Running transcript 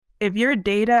if your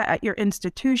data at your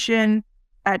institution,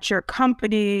 at your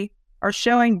company are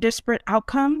showing disparate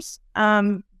outcomes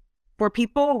for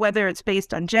people, whether it's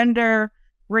based on gender,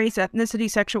 race, ethnicity,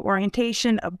 sexual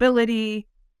orientation, ability,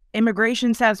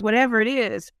 immigration status, whatever it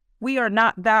is, we are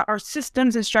not that our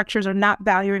systems and structures are not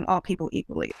valuing all people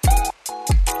equally.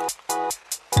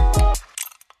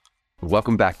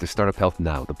 Welcome back to Startup Health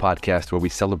Now, the podcast where we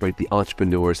celebrate the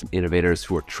entrepreneurs and innovators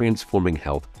who are transforming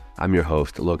health. I'm your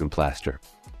host, Logan Plaster.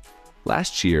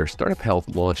 Last year, Startup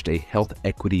Health launched a health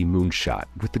equity moonshot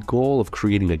with the goal of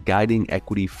creating a guiding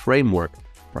equity framework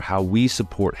for how we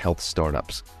support health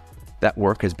startups. That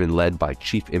work has been led by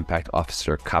Chief Impact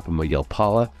Officer Kapama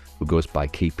Yelpala, who goes by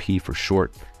KP for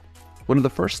short. One of the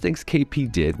first things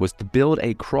KP did was to build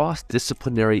a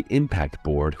cross-disciplinary impact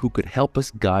board who could help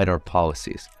us guide our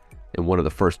policies. And one of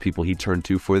the first people he turned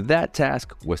to for that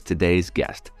task was today's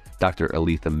guest, Dr.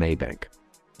 Aletha Maybank.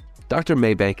 Dr.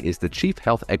 Maybank is the Chief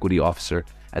Health Equity Officer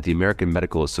at the American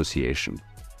Medical Association.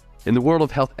 In the world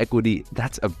of health equity,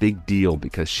 that's a big deal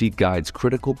because she guides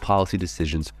critical policy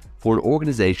decisions for an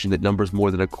organization that numbers more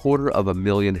than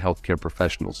 250,000 healthcare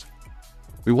professionals.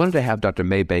 We wanted to have Dr.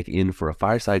 Maybank in for a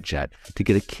fireside chat to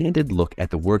get a candid look at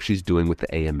the work she's doing with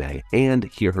the AMA and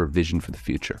hear her vision for the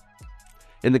future.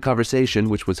 In the conversation,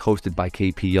 which was hosted by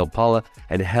KP Yelpala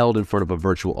and held in front of a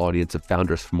virtual audience of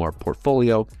founders from our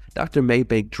portfolio, Dr.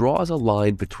 Maybank draws a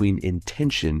line between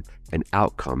intention and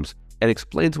outcomes and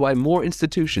explains why more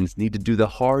institutions need to do the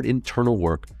hard internal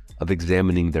work of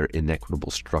examining their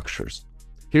inequitable structures.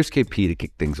 Here's KP to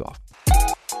kick things off.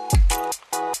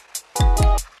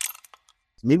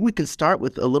 Maybe we can start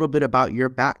with a little bit about your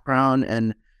background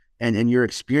and your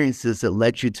experiences that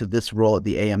led you to this role at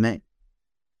the AMA.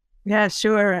 Yeah,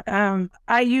 sure.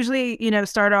 I usually,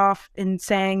 start off in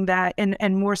saying that,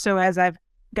 and more so as I've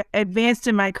advanced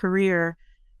in my career,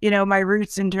 my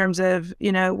roots in terms of,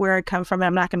 where I come from.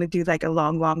 I'm not going to do like a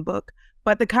long book,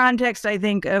 but the context, I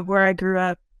think, of where I grew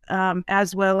up,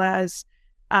 as well as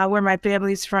where my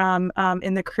family's from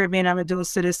in the Caribbean. I'm a dual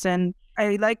citizen.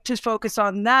 I like to focus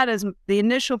on that as the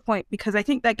initial point because I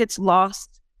think that gets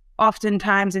lost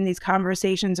oftentimes in these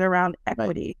conversations around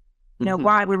equity.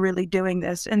 Why we're really doing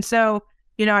this. And so,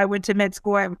 I went to med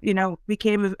school, I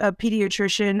became a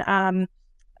pediatrician.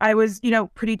 I was,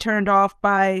 pretty turned off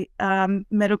by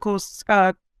medical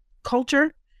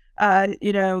culture,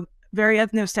 very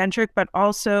ethnocentric, but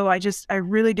also I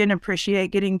really didn't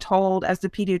appreciate getting told as the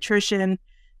pediatrician,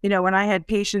 when I had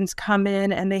patients come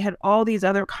in and they had all these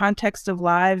other contexts of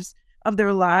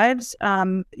their lives,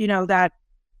 that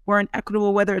weren't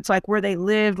equitable, whether it's like where they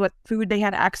lived, what food they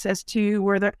had access to,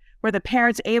 were the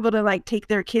parents able to like take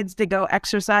their kids to go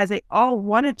exercise. They all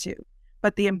wanted to,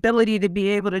 but the ability to be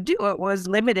able to do it was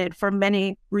limited for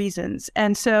many reasons.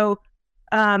 And so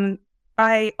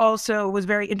I also was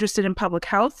very interested in public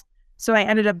health. So I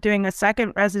ended up doing a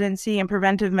second residency in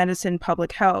preventive medicine,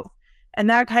 public health. And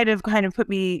that kind of put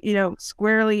me,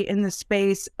 squarely in the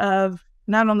space of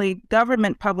not only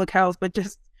government public health, but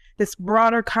just this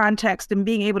broader context and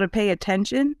being able to pay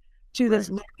attention to this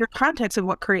larger context of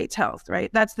what creates health,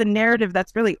 right? That's the narrative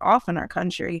that's really off in our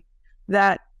country,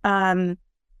 that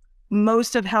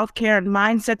most of healthcare and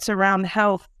mindsets around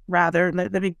health, rather,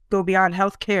 let me go beyond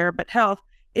healthcare, but health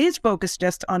is focused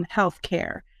just on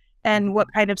healthcare and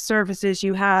what kind of services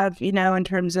you have, in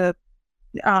terms of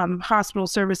hospital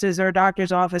services or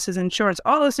doctor's offices, insurance.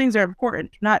 All those things are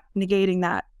important, not negating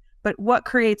that. But what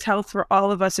creates health for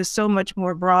all of us is so much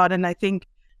more broad. And I think,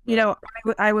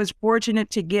 I was fortunate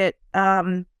to get,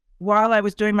 while I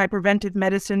was doing my preventive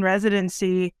medicine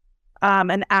residency,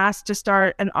 and asked to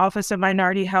start an Office of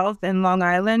Minority Health in Long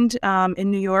Island, in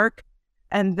New York.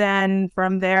 And then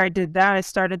from there, I did that. I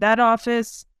started that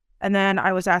office. And then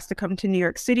I was asked to come to New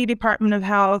York City Department of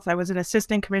Health. I was an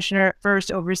assistant commissioner at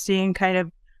first, overseeing kind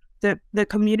of the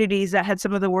communities that had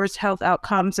some of the worst health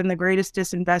outcomes and the greatest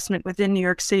disinvestment within New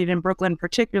York City and Brooklyn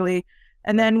particularly.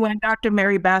 And then when Dr.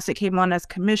 Mary Bassett came on as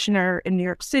commissioner in New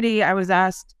York City, I was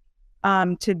asked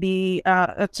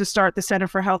to start the Center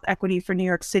for Health Equity for New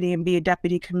York City and be a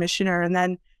deputy commissioner. And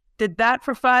then did that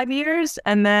for 5 years.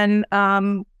 And then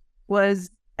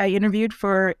I interviewed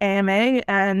for AMA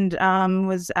and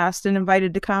was asked and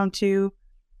invited to come to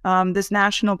this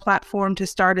national platform to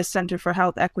start a Center for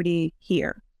Health Equity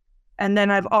here. And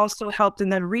then I've also helped in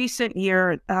the recent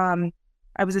year,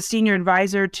 I was a senior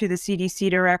advisor to the CDC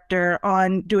director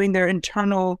on doing their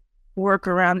internal work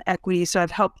around equity. So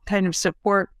I've helped kind of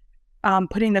support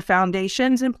putting the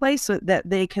foundations in place so that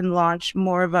they can launch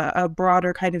more of a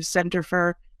broader kind of Center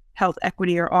for Health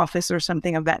Equity or office or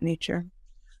something of that nature.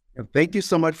 Thank you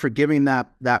so much for giving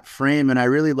that frame. And I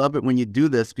really love it when you do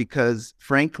this because,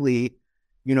 frankly,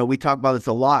 We talk about this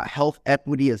a lot. Health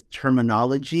equity is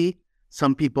terminology.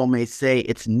 Some people may say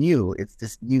it's new, it's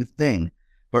this new thing.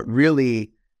 But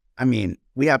really, I mean,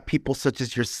 we have people such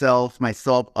as yourself,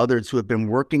 myself, others who have been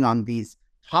working on these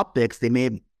topics. They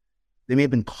may have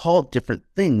been called different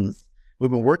things.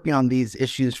 We've been working on these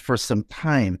issues for some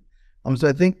time. So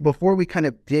I think before we kind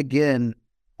of dig in,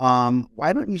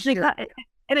 why don't you share?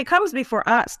 And it comes before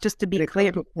us, just to be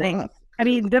clear. I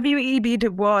mean, W.E.B.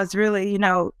 Du Bois really, in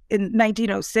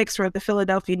 1906 wrote The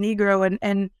Philadelphia Negro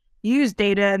and used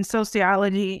data and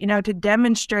sociology, to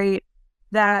demonstrate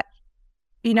that,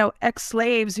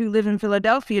 ex-slaves who live in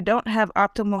Philadelphia don't have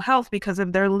optimal health because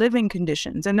of their living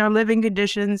conditions. And their living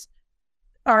conditions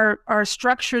are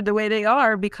structured the way they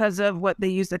are because of what they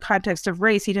use the context of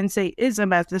race. He didn't say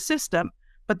ism as the system,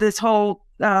 but this whole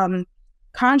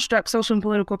construct, social and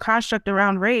political construct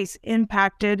around race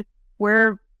impacted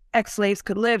where ex-slaves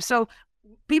could live. So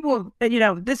people,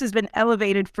 this has been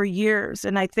elevated for years.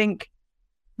 And I think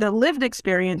the lived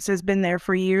experience has been there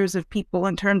for years of people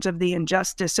in terms of the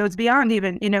injustice. So it's beyond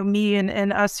even, me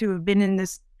and us who have been in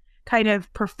this kind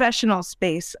of professional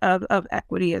space of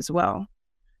equity as well.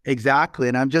 Exactly.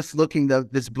 And I'm just looking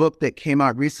this book that came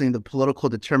out recently, The Political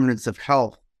Determinants of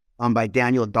Health, by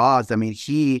Daniel Dawes. I mean,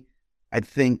 he, I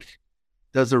think,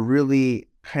 does a really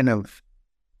kind of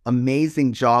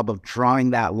amazing job of drawing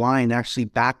that line actually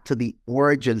back to the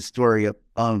origin story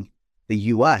of the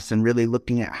U.S. and really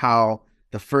looking at how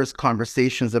the first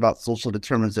conversations about social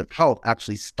determinants of health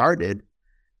actually started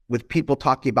with people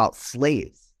talking about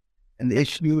slaves. And the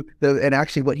issue, and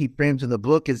actually what he frames in the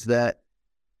book is that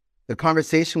the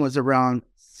conversation was around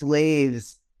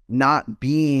slaves not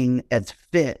being as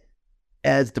fit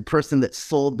as the person that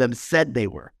sold them said they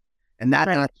were. And that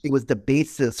actually was the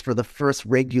basis for the first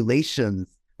regulations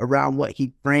around what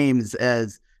he frames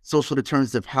as social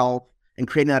determinants of health and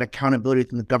creating that accountability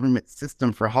from the government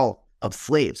system for health of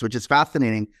slaves, which is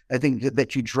fascinating. I think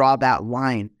that you draw that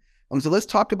line. So let's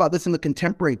talk about this in the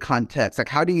contemporary context. Like,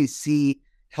 how do you see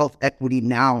health equity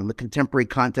now in the contemporary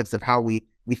context of how we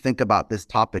think about this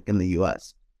topic in the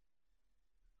U.S.?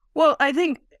 Well, I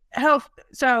think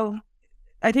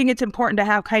I think it's important to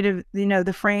have kind of,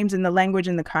 the frames and the language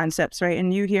and the concepts, right?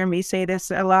 And you hear me say this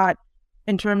a lot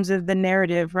in terms of the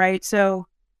narrative, right? So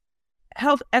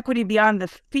health equity beyond the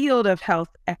field of health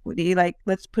equity, like,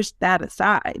 let's push that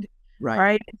aside,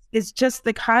 right? It's just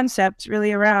the concept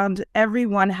really around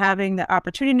everyone having the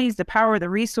opportunities, the power, the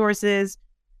resources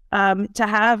to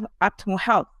have optimal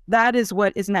health. That is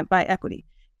what is meant by equity.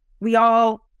 We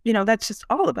all, that's just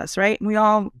all of us, right? We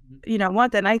all,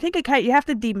 want that. And I think you have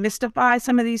to demystify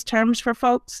some of these terms for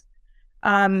folks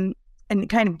and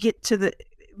kind of get to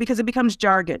because it becomes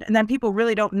jargon. And then people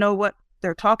really don't know what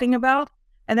they're talking about.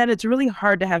 And then it's really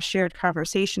hard to have shared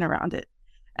conversation around it.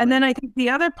 And then I think the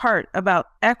other part about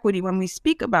equity when we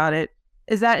speak about it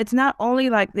is that it's not only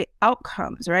like the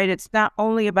outcomes, right? It's not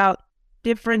only about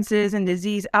differences in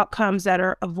disease outcomes that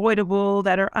are avoidable,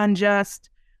 that are unjust,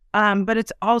 but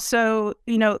it's also,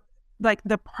 like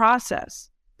the process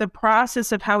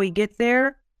of how we get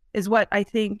there is what I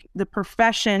think the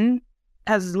profession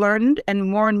has learned and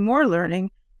more learning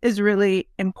is really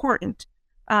important.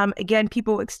 Again,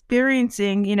 people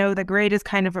experiencing, the greatest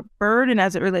kind of a burden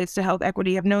as it relates to health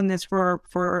equity have known this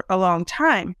for a long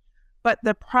time, but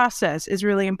the process is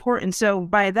really important. So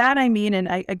by that, I mean, and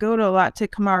I go to a lot to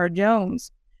Kamara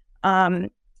Jones,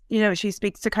 she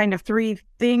speaks to kind of three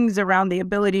things around the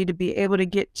ability to be able to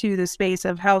get to the space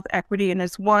of health equity. And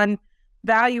it's one,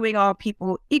 valuing all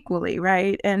people equally,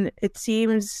 right? And it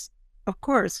seems, of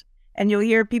course, and you'll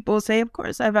hear people say, of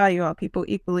course, I value all people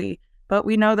equally. But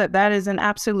we know that that is an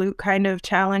absolute kind of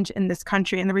challenge in this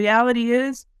country. And the reality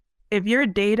is, if your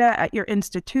data at your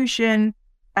institution,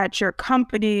 at your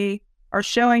company are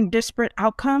showing disparate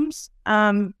outcomes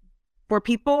for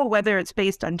people, whether it's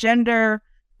based on gender,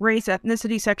 race,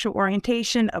 ethnicity, sexual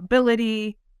orientation,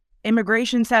 ability,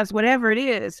 immigration status, whatever it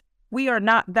is, we are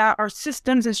not that, our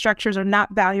systems and structures are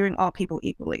not valuing all people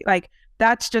equally. Like,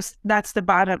 that's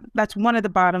one of the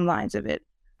bottom lines of it.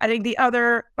 I think the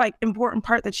other important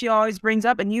part that she always brings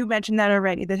up, and you mentioned that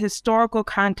already, the historical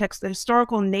context, the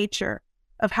historical nature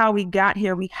of how we got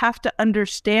here. We have to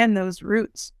understand those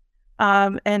roots.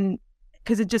 And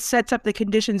because it just sets up the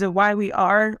conditions of why we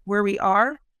are where we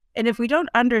are. And if we don't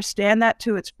understand that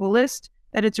to its fullest,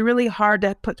 that it's really hard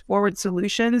to put forward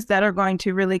solutions that are going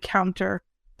to really counter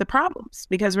the problems,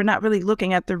 because we're not really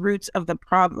looking at the roots of the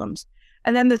problems.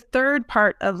 And then the third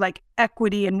part of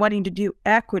equity and wanting to do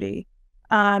equity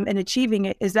and achieving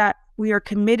it is that we are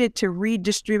committed to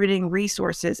redistributing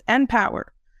resources and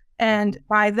power. And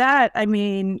by that, I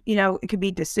mean, it could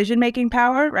be decision-making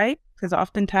power, right? because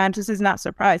oftentimes this is not a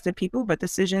surprise to people, but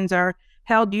decisions are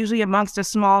held usually amongst a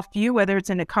small few, whether it's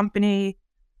in a company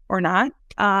or not,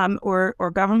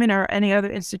 or government or any other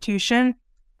institution.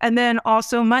 And then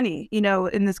also money,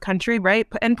 in this country, right?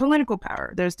 And political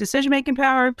power. There's decision-making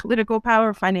power, political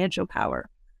power, financial power.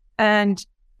 And,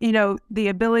 the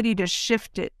ability to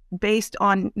shift it based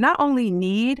on not only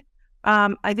need,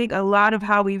 I think a lot of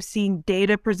how we've seen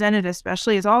data presented,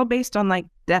 especially, is all based on like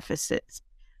deficits.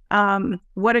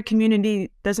 What a community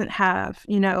doesn't have,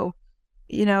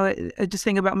 just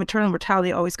think about maternal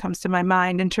mortality always comes to my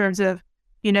mind in terms of,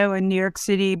 in New York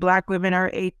City, Black women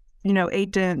are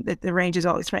the range is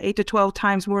always from 8 to 12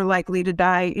 times more likely to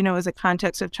die, as a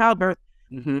context of childbirth.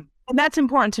 Mm-hmm. And that's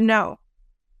important to know.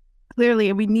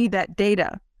 Clearly, we need that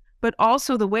data. But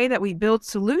also the way that we build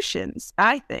solutions,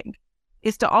 I think,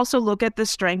 is to also look at the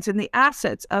strengths and the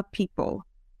assets of people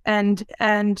and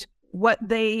what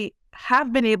they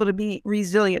have been able to be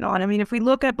resilient on. I mean, if we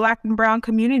look at Black and Brown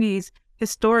communities,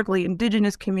 historically,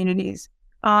 Indigenous communities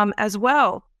as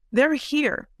well, they're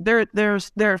here. They're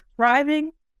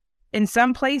thriving. In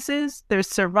some places, they're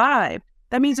survived.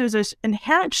 That means there's this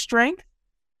inherent strength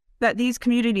that these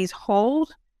communities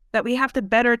hold that we have to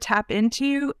better tap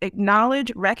into,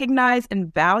 acknowledge, recognize,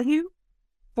 and value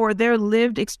for their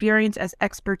lived experience as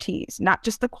expertise, not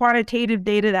just the quantitative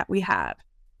data that we have,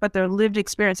 but their lived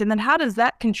experience. And then how does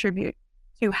that contribute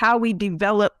to how we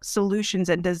develop solutions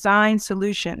and design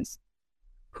solutions?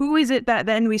 Who is it that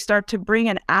then we start to bring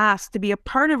and ask to be a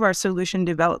part of our solution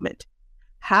development?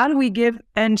 How do we give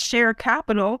and share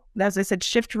capital, as I said,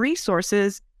 shift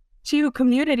resources to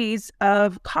communities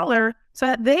of color so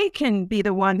that they can be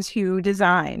the ones who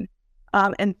design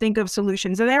and think of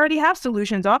solutions? And they already have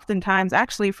solutions oftentimes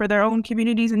actually for their own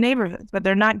communities and neighborhoods, but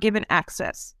they're not given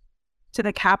access to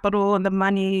the capital and the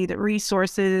money, the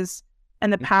resources,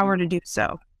 and the power to do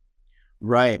so.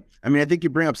 Right. I mean, I think you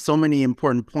bring up so many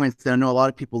important points that I know a lot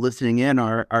of people listening in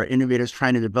are innovators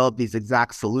trying to develop these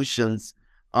exact solutions.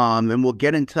 And we'll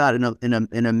get into that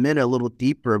in a minute a little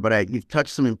deeper, but you've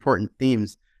touched some important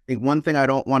themes. I think one thing I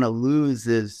don't want to lose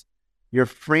is your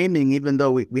framing, even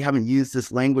though we haven't used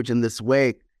this language in this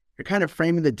way, you're kind of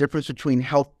framing the difference between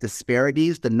health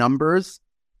disparities, the numbers,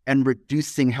 and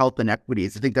reducing health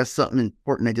inequities. I think that's something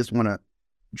important I just want to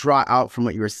draw out from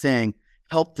what you were saying.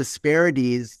 Health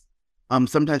disparities,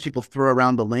 sometimes people throw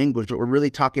around the language, but we're really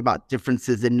talking about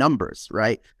differences in numbers,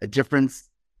 right? A difference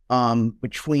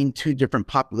between two different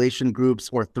population groups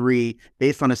or three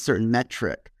based on a certain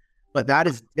metric. But that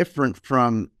is different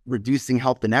from reducing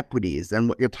health inequities and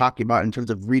what you're talking about in terms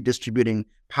of redistributing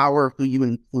power, who you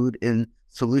include in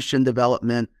solution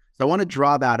development. So I want to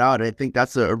draw that out. I think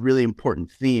that's a really important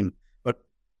theme. But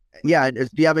yeah, do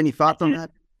you have any thoughts on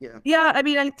that? Yeah, I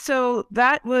mean, so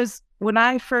that was when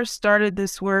I first started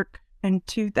this work in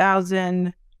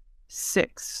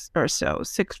 2006 or so,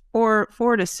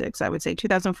 4 to 6, I would say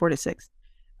 2004 to 6.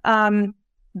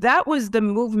 That was the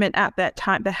movement at that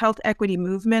time, the health equity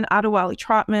movement. Adewale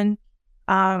Trotman,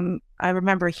 I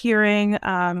remember hearing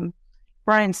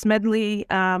Brian Smedley,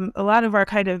 a lot of our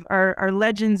our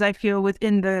legends, I feel,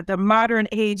 within the modern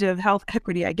age of health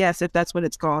equity, I guess, if that's what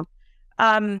it's called.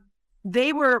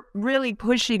 They were really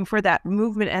pushing for that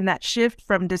movement and that shift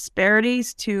from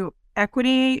disparities to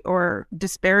equity, or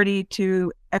disparity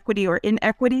to equity or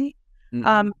inequity,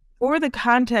 for the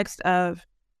context of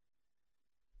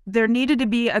there needed to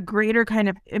be a greater kind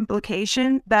of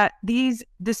implication that these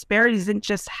disparities didn't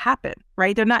just happen,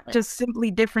 right? They're not just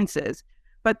simply differences,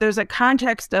 but there's a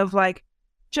context of like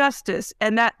justice,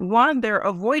 and that one, they're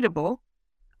avoidable,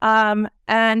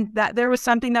 and that there was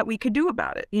something that we could do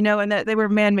about it, and that they were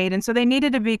man-made. And so they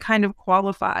needed to be kind of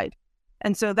qualified.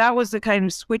 And so that was the kind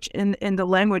of switch in the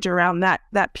language around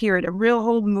that period, a real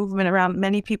whole movement around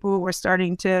many people who were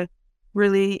starting to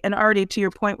really, and already to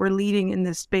your point, were leading in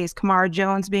this space, Kamara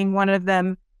Jones being one of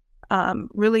them,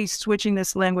 really switching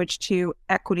this language to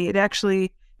equity. It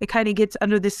kind of gets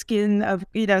under the skin of,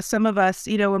 some of us,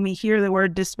 when we hear the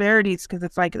word disparities, because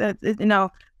it's like,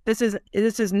 this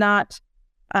is not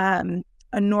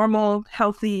a normal,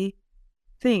 healthy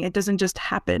thing. It doesn't just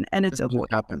happen, and it's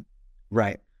happen.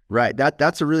 Right.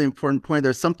 That's a really important point.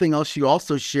 There's something else you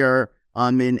also share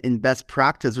in best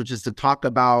practice, which is to talk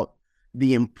about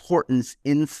the importance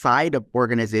inside of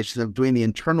organizations of doing the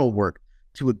internal work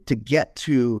to get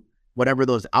to whatever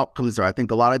those outcomes are. I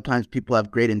think a lot of times people have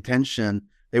great intention.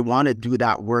 They want to do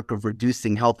that work of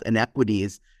reducing health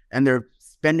inequities, and they're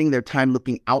spending their time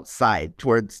looking outside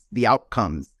towards the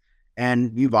outcomes.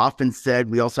 And you've often said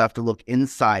we also have to look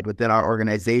inside within our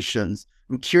organizations.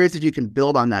 I'm curious if you can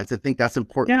build on that, because I think that's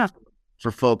important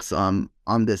for folks on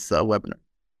this webinar.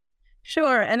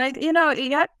 Sure. And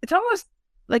yeah, it's almost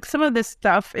like some of this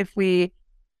stuff, if we,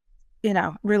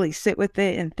 really sit with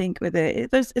it and think with it,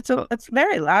 it's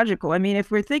very logical. I mean,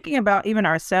 if we're thinking about even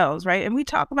ourselves, right? And we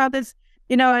talk about this,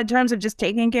 in terms of just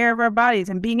taking care of our bodies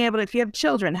and being able to, if you have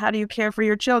children, how do you care for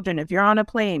your children? If you're on a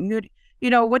plane,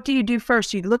 what do you do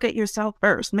first? You look at yourself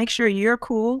first, make sure you're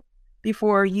cool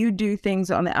before you do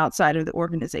things on the outside of the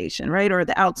organization, right? Or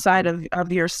the outside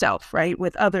of yourself, right?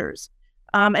 With others.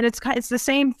 And it's the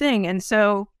same thing. And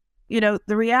so, the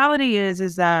reality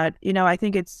is that, I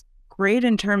think it's great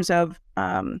in terms of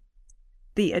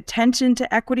the attention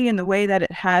to equity in the way that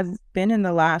it has been in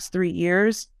the last 3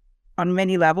 years on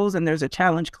many levels. And there's a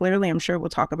challenge, clearly. I'm sure we'll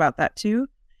talk about that too.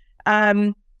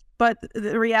 But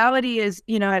the reality is,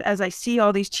 as I see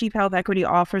all these chief health equity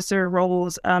officer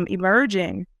roles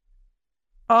emerging,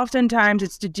 oftentimes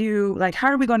it's to do like, how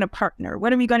are we going to partner?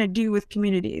 What are we going to do with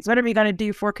communities? What are we going to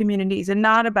do for communities? And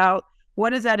not about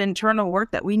what is that internal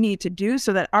work that we need to do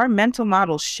so that our mental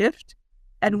models shift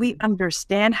and we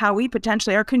understand how we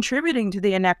potentially are contributing to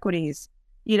the inequities,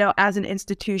 as an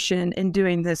institution in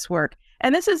doing this work.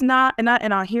 And this is not, and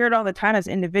I hear it all the time as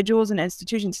individuals and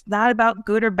institutions, it's not about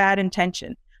good or bad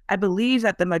intention. I believe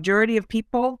that the majority of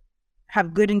people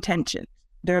have good intentions.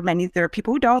 There are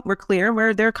people who don't, we're clear,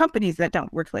 where there are companies that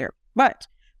don't, we're clear. But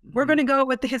we're going to go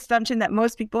with the assumption that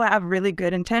most people have really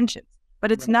good intentions.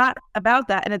 But it's not about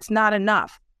that, and it's not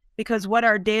enough. Because what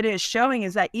our data is showing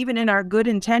is that even in our good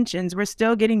intentions, we're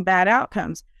still getting bad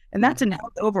outcomes. And that's in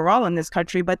health overall in this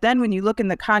country. But then when you look in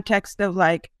the context of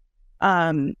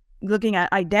looking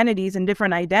at identities and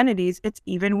different identities, it's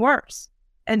even worse.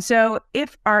 And so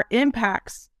if our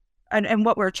impacts and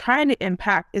what we're trying to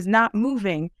impact is not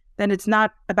moving, then it's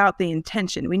not about the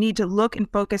intention. We need to look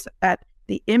and focus at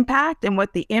the impact and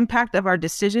what the impact of our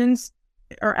decisions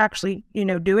are actually,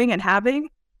 doing and having.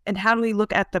 And how do we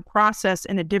look at the process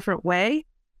in a different way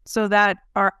so that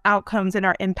our outcomes and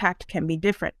our impact can be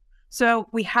different? So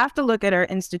we have to look at our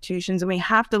institutions and we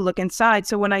have to look inside.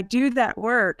 So when I do that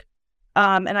work,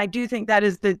 and I do think that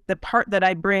is the part that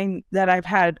I bring, that I've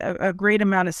had a great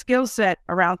amount of skill set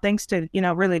around, thanks to,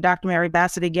 really Dr. Mary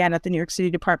Bassett again at the New York City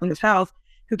Department of Health,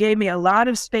 who gave me a lot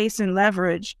of space and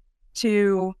leverage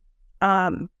to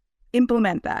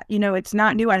implement that. It's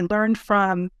not new. I learned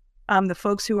from the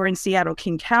folks who are in Seattle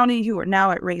King County, who are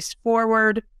now at Race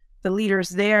Forward, the leaders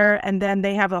there, and then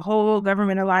they have a whole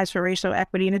Government Alliance for Racial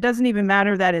Equity. And it doesn't even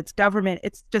matter that it's government,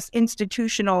 it's just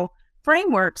institutional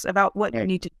frameworks about what you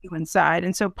need to do inside.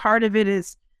 And so part of it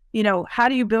is, how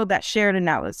do you build that shared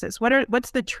analysis?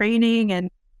 What's the training and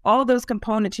all those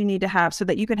components you need to have so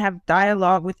that you can have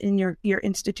dialogue within your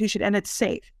institution and it's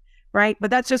safe, right? But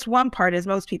that's just one part, as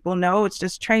most people know, it's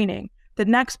just training. The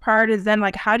next part is then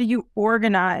how do you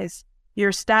organize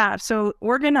your staff? So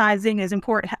organizing is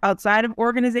important outside of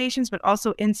organizations, but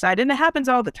also inside, and it happens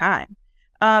all the time.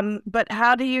 But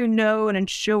how do you know and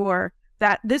ensure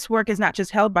that this work is not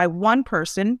just held by one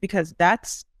person, because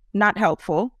that's not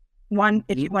helpful.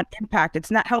 If you want impact, it's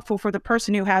not helpful for the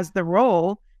person who has the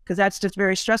role, because that's just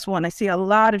very stressful. And I see a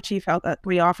lot of chief health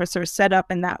equity officers set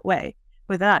up in that way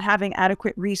without having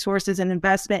adequate resources and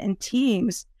investment in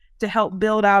teams to help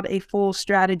build out a full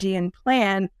strategy and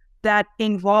plan that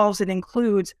involves and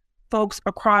includes folks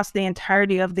across the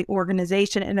entirety of the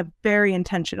organization in a very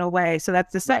intentional way. So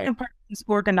that's the second part, is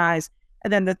organize.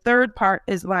 And then the third part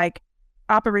is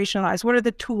operationalize. What are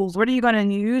the tools? What are you going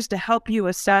to use to help you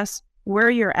assess where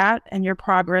you're at and your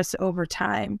progress over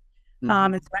time?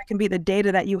 That can be the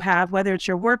data that you have, whether it's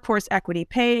your workforce equity,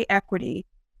 pay equity,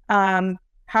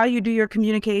 how you do your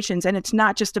communications. And it's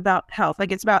not just about health.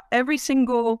 It's about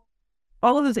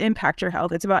all of those impact your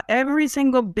health. It's about every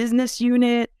single business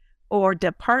unit or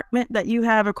department that you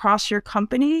have across your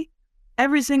company.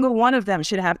 Every single one of them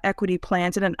should have equity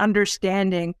plans and an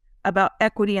understanding about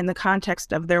equity in the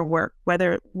context of their work,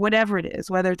 whatever it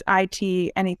is, whether it's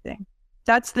IT, anything.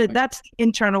 That's the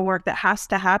internal work that has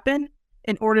to happen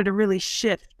in order to really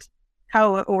shift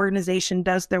how an organization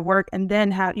does their work. And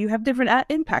then how you have different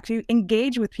impacts. You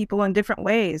engage with people in different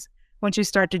ways once you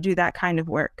start to do that kind of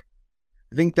work.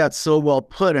 I think that's so well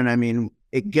put. And I mean,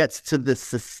 it gets to the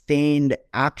sustained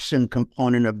action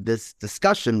component of this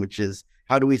discussion, which is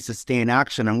how do we sustain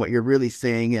action? And what you're really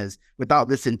saying is without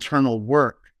this internal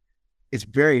work, it's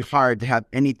very hard to have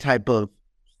any type of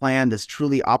plan that's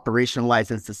truly operationalized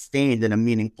and sustained in a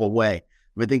meaningful way.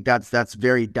 I think that's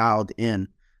very dialed in.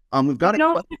 We've got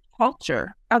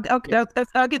culture. I'll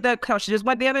get that culture. Just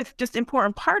the other just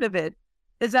important part of it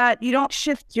is that you don't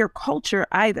shift your culture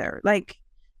either.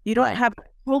 You don't have a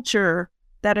culture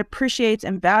that appreciates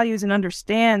and values and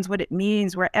understands what it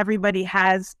means, where everybody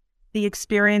has the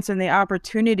experience and the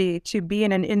opportunity to be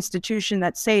in an institution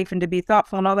that's safe and to be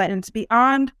thoughtful and all that. And it's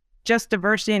beyond just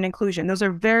diversity and inclusion. Those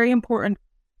are very important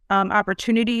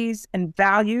opportunities and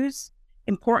values.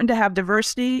 Important to have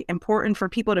diversity, important for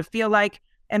people to feel like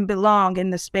and belong in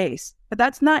the space. But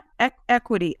that's not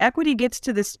equity. Equity gets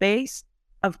to the space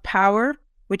of power,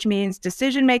 which means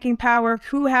decision-making power.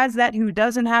 Who has that, who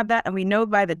doesn't have that? And we know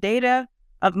by the data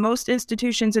of most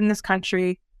institutions in this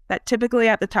country that typically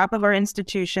at the top of our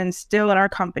institutions, still in our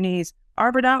companies,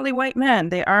 are predominantly white men.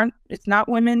 It's not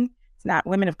women. It's not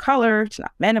women of color. It's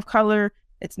not men of color.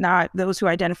 It's not those who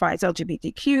identify as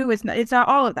LGBTQ. It's not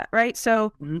all of that, right?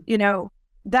 So,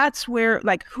 that's where,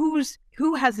 like, who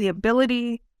has the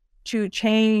ability to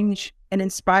change and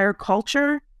inspire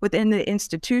culture within the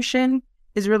institution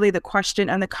is really the question.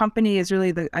 And the company is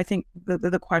really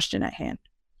the question at hand.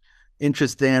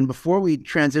 Interesting. Before we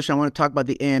transition, I want to talk about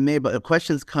the AMA, but the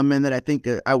questions come in that I think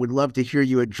I would love to hear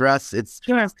you address.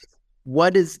 Sure.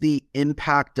 What is the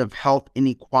impact of health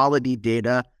inequality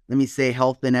data, let me say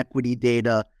health inequity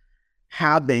data,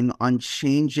 having on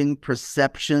changing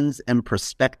perceptions and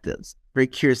perspectives? Very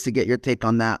curious to get your take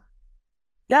on that.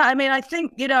 Yeah, I mean, I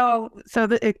think,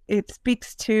 it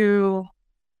speaks to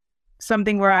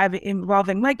something where I'm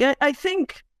involving. Like, I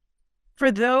think for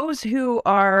those who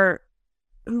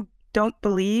don't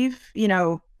believe,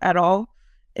 at all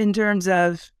in terms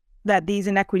of that these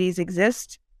inequities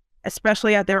exist,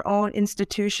 especially at their own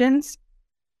institutions,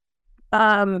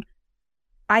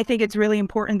 I think it's really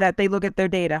important that they look at their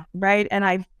data, right? And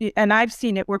I've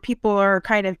seen it where people are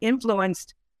kind of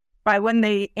influenced by when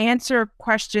they answer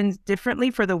questions differently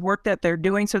for the work that they're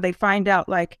doing. So they find out,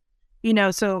 like,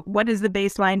 so what is the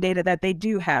baseline data that they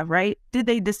do have, right? Did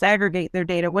they disaggregate their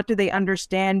data? What do they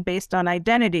understand based on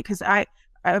identity? Because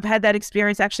I've had that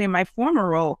experience actually in my former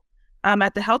role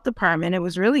at the health department. It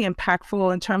was really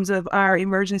impactful in terms of our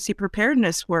emergency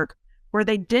preparedness work, where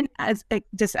they didn't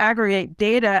disaggregate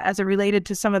data as it related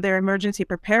to some of their emergency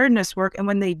preparedness work. And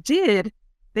when they did,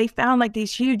 they found like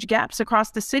these huge gaps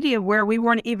across the city of where we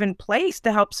weren't even placed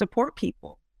to help support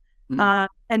people. Mm-hmm.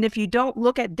 And if you don't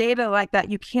look at data like that,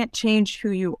 you can't change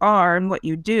who you are and what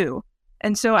you do.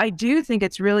 And so I do think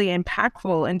it's really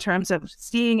impactful in terms of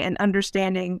seeing and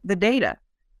understanding the data.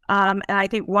 And I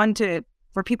think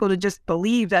for people to just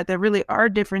believe that there really are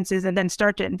differences and then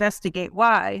start to investigate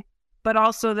why, but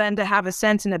also then to have a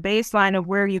sense and a baseline of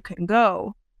where you can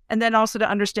go. And then also to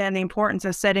understand the importance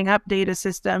of setting up data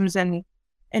systems and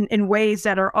in ways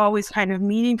that are always kind of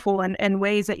meaningful and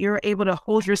ways that you're able to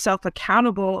hold yourself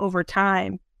accountable over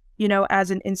time,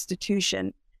 as an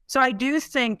institution. So I do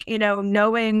think,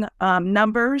 knowing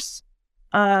numbers,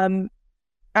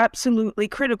 absolutely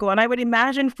critical. And I would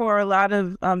imagine for a lot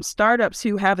of startups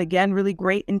who have, again, really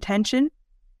great intention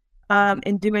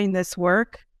in doing this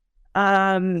work,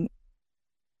 the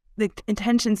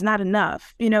intention's not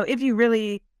enough. If you're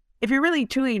really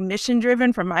truly mission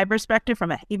driven, from my perspective,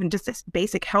 from even just this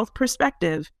basic health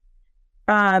perspective,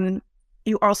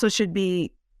 you also should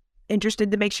be interested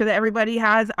to make sure that everybody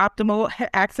has optimal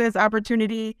access,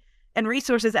 opportunity, and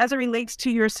resources as it relates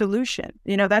to your solution.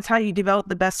 That's how you develop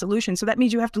the best solution. So that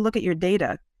means you have to look at your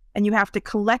data and you have to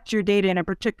collect your data in a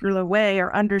particular way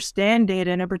or understand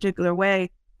data in a particular way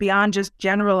beyond just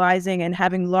generalizing and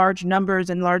having large numbers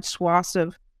and large swaths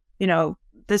of,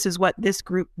 this is what this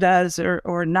group does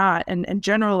or not, and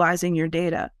generalizing your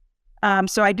data.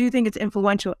 So I do think it's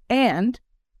influential. And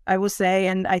I will say,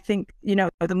 and I think,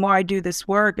 the more I do this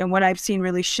work and what I've seen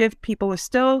really shift people is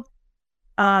still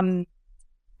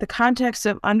the context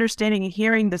of understanding and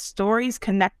hearing the stories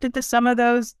connected to some of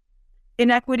those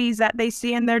inequities that they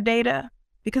see in their data,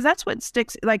 because that's what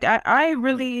sticks. Like, I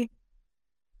really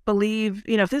believe,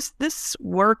 this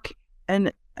work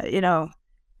and,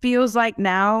 feels like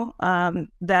now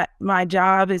that my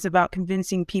job is about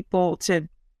convincing people to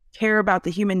care about the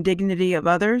human dignity of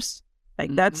others. Like,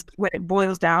 mm-hmm. That's what it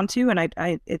boils down to. And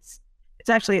it's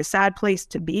actually a sad place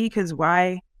to be, because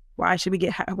why should we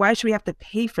have to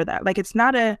pay for that? Like, it's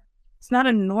not a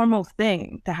normal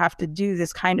thing to have to do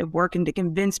this kind of work and to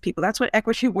convince people. That's what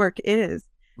equity work is.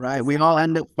 Right. We all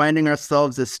end up finding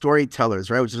ourselves as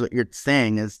storytellers, right? Which is what you're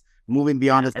saying, is moving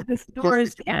beyond the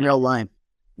stories in real life.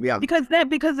 Yeah. Because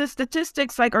the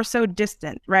statistics are so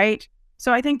distant, right?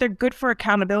 So I think they're good for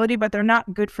accountability, but they're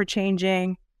not good for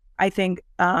changing, I think,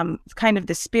 kind of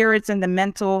the spirits and the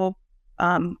mental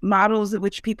models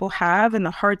which people have in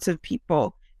the hearts of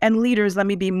people and leaders. Let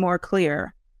me be more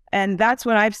clear. And that's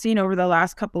what I've seen over the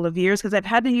last couple of years, because I've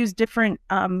had to use different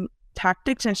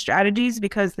tactics and strategies,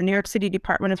 because the New York City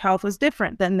Department of Health was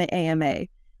different than the AMA.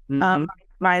 Mm-hmm.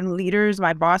 My leaders,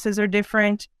 my bosses are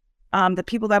different. The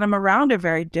people that I'm around are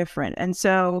very different. And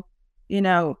so you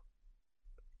know,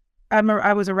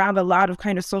 I was around a lot of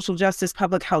kind of social justice,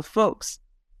 public health folks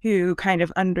who kind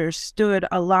of understood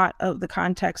a lot of the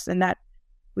context, and that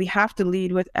we have to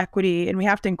lead with equity and we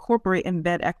have to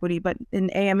embed equity. But in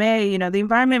AMA, you know, the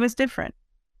environment was different.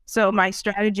 So my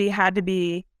strategy had to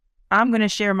be, I'm going to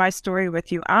share my story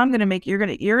with you. I'm going to make, you're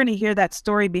going to hear that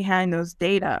story behind those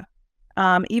data,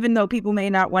 even though people may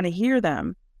not want to hear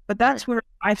them. But that's where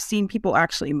I've seen people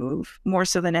actually move more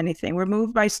so than anything. We're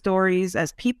moved by stories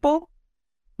as people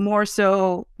more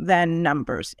so than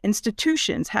numbers.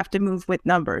 Institutions have to move with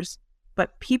numbers,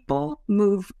 but people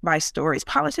move by stories.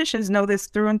 Politicians know this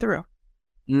through and through.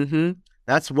 Mm-hmm.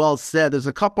 That's well said. There's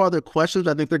a couple other questions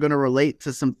I think they're going to relate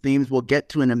to some themes we'll get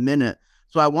to in a minute.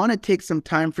 So I want to take some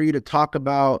time for you to talk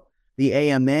about the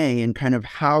AMA and kind of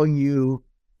how you,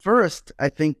 first, I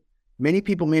think many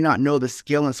people may not know the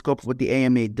scale and scope of what the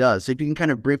AMA does. So if you can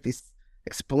kind of briefly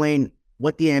explain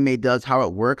what the AMA does, how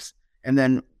it works, and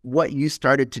then what you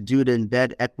started to do to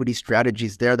embed equity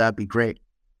strategies there, that'd be great.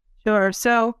 Sure.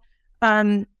 So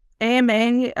AMA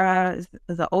is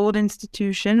the old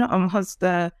institution, almost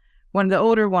one of the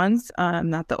older ones,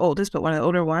 not the oldest, but one of the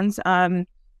older ones,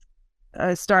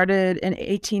 started in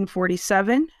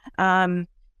 1847.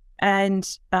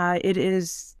 And it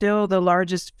is still the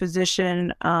largest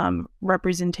physician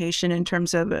representation in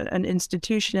terms of an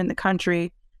institution in the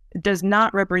country. It does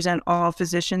not represent all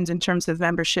physicians in terms of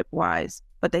membership-wise,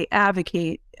 but they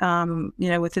advocate,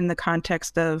 within the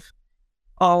context of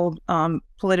all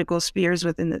political spheres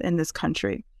in this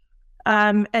country.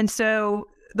 And so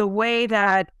the way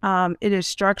that it is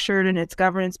structured in its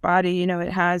governance body,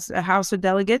 it has a House of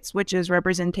Delegates, which is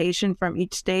representation from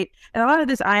each state. And a lot of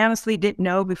this I honestly didn't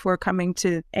know before coming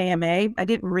to AMA. I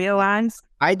didn't realize.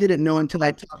 I didn't know until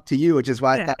I talked to you, which is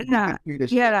why I thought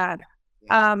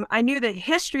I knew the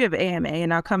history of AMA,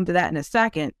 and I'll come to that in a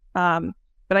second.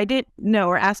 But I didn't know,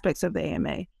 or aspects of the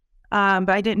AMA, but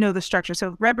I didn't know the structure.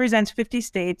 So it represents 50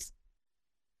 states.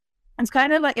 It's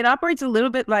kind of like, it operates a little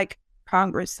bit like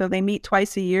Congress. So they meet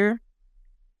twice a year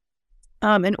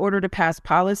in order to pass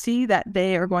policy that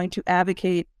they are going to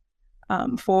advocate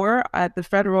for at the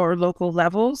federal or local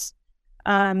levels.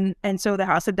 And so the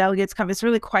House of Delegates it's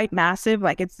really quite massive.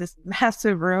 Like, it's this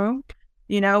massive room,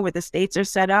 where the states are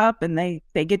set up, and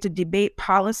they get to debate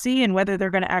policy and whether they're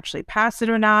going to actually pass it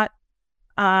or not.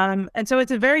 And so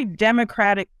it's a very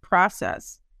democratic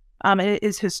process. It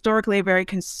is historically a very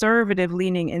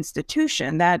conservative-leaning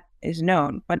institution that is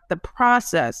known, but the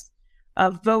process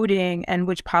of voting and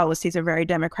which policies are very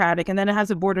democratic. And then it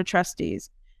has a board of trustees.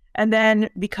 And then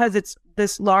because it's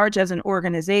this large as an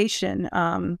organization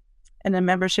and a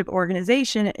membership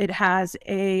organization, it has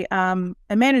a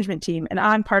management team, and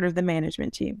I'm part of the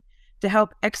management team to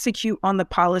help execute on the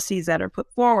policies that are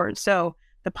put forward. So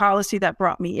the policy that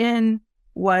brought me in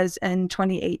was in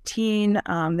 2018,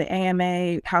 the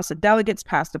AMA House of Delegates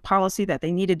passed a policy that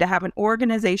they needed to have an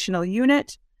organizational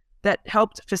unit that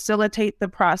helped facilitate the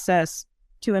process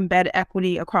to embed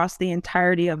equity across the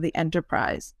entirety of the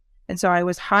enterprise. And so I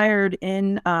was hired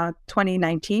in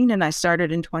 2019, and I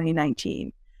started in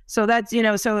 2019. So that's,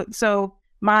 so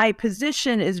my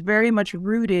position is very much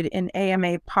rooted in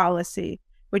AMA policy,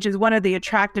 which is one of the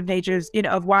attractive natures,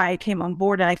 of why I came on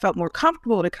board, and I felt more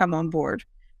comfortable to come on board,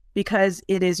 because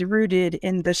it is rooted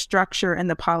in the structure and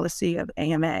the policy of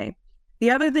AMA. The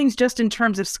other things, just in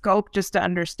terms of scope, just to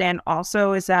understand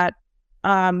also, is that,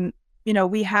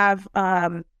 we have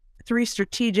 3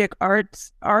 strategic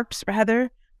arcs,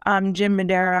 rather. Jim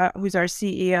Madera, who's our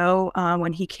CEO,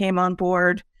 when he came on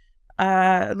board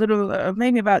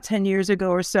maybe about 10 years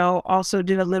ago or so, also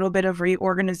did a little bit of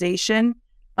reorganization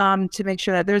to make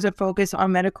sure that there's a focus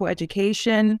on medical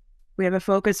education. We have a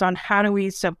focus on how do we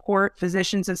support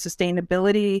physicians and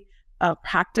sustainability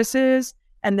practices,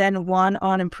 and then one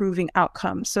on improving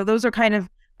outcomes. So those are kind of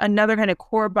another kind of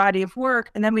core body of work.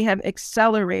 And then we have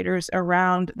accelerators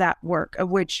around that work,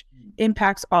 of which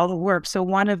impacts all the work. So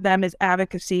one of them is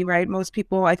advocacy, right? Most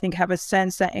people, I think, have a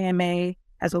sense that AMA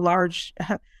has a large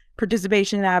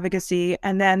participation in advocacy.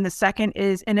 And then the second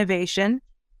is innovation.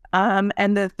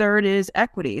 And the third is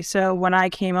equity. So when I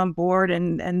came on board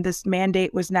and this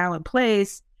mandate was now in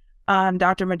place,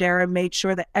 Dr. Madera made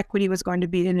sure that equity was going to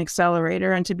be an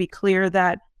accelerator, and to be clear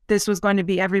that this was going to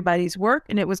be everybody's work,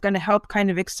 and it was going to help kind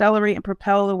of accelerate and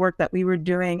propel the work that we were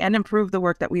doing and improve the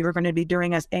work that we were going to be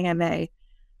doing as AMA.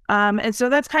 And so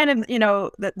that's kind of,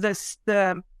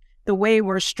 the way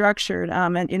we're structured,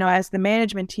 and, as the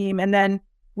management team. And then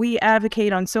we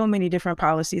advocate on so many different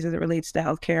policies as it relates to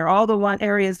healthcare, all the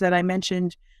areas that I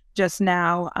mentioned just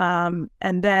now.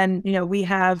 And then, we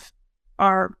have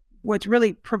what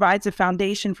really provides a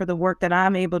foundation for the work that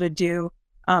I'm able to do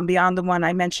beyond the one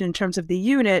I mentioned in terms of the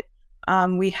unit,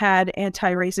 we had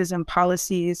anti-racism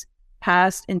policies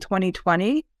passed in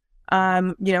 2020.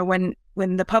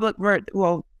 When the public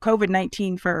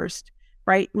COVID-19 first,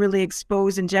 right, really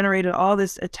exposed and generated all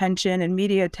this attention and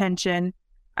media attention,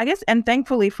 I guess, and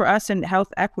thankfully for us in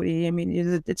health equity, I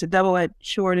mean, it's a double-edged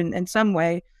sword in some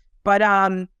way, but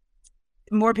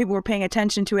more people were paying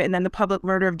attention to it. And then the public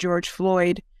murder of George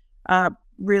Floyd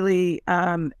really,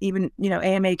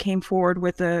 AMA came forward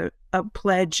with a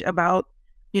pledge about,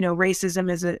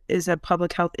 racism is a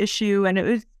public health issue. And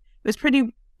it was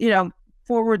pretty,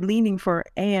 forward leaning for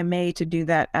AMA to do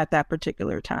that at that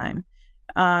particular time.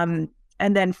 And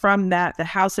then from that, the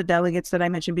House of Delegates that I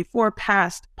mentioned before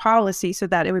passed policy so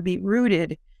that it would be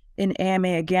rooted in AMA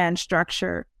again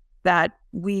structure, that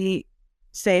we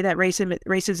say that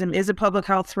racism is a public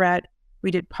health threat. We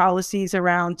did policies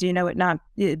around,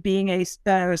 it being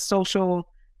a social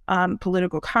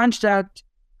political construct,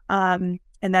 and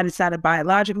that it's not a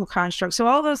biological construct. So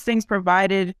all those things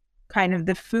provided kind of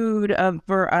the food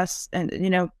for us and,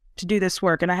 to do this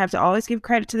work. And I have to always give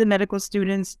credit to the medical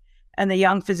students and the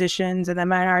young physicians and the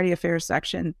minority affairs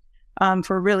section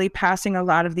for really passing a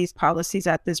lot of these policies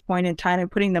at this point in time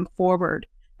and putting them forward,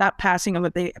 not passing them,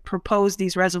 but they proposed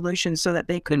these resolutions so that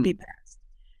they could be passed.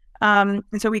 And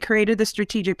so we created the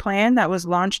strategic plan that was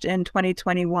launched in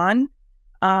 2021.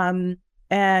 And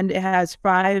it has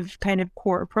 5 kind of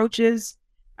core approaches.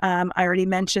 I already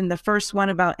mentioned the first one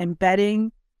about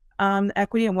embedding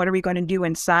equity and what are we going to do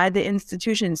inside the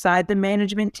institution, inside the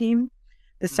management team.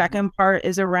 The second part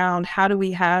is around how do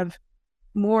we have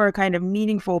more kind of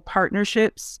meaningful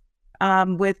partnerships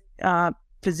with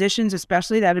physicians,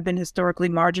 especially that have been historically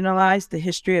marginalized. The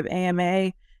history of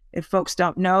AMA, if folks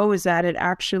don't know, is that it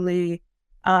actually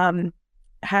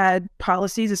had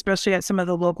policies, especially at some of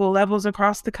the local levels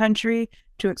across the country,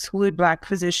 to exclude Black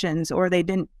physicians, or they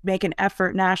didn't make an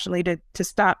effort nationally to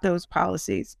stop those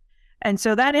policies. And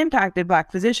so that impacted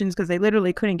Black physicians because they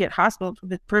literally couldn't get hospital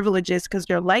privileges because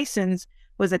your license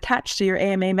was attached to your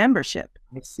AMA membership.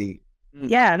 I see.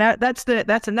 Yeah, that's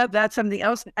something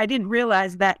else. I didn't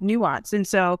realize that nuance. And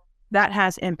so that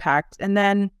has impact. And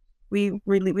then we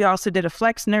also did a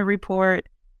Flexner report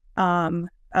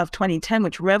of 2010,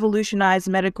 which revolutionized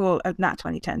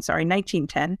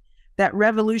 1910, that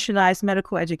revolutionized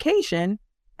medical education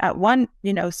at one,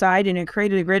 side, and it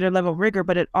created a greater level of rigor,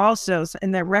 but it also,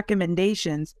 in their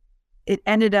recommendations, it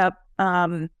ended up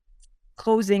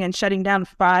closing and shutting down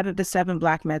 5 of the 7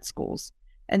 Black med schools.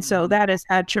 And so that has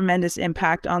had tremendous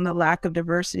impact on the lack of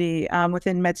diversity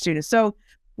within med students. So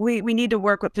we need to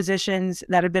work with physicians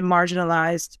that have been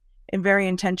marginalized in very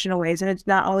intentional ways. And it's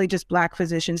not only just Black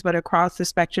physicians, but across the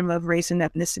spectrum of race and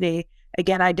ethnicity.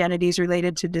 Again, identities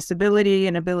related to disability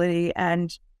and ability,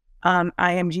 and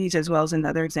IMGs as well as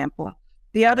another example.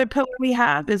 The other pillar we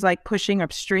have is like pushing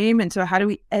upstream. And so how do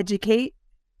we educate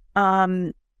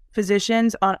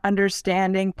physicians on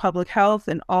understanding public health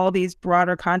and all these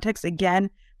broader contexts? Again,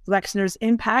 Flexner's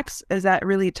impacts is that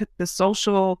really took the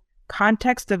social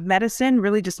context of medicine,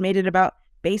 really just made it about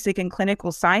basic and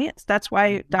clinical science. That's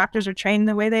why doctors are trained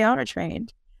the way they are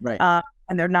trained. Right.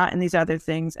 And they're not in these other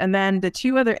things. And then the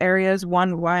 2 other areas,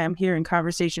 one, why I'm here in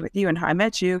conversation with you and how I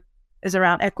met you, is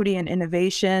around equity and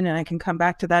innovation. And I can come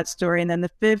back to that story. And then the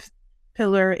 5th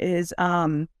pillar is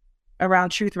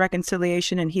around truth,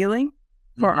 reconciliation, and healing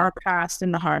for our past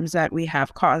and the harms that we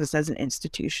have caused as an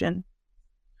institution.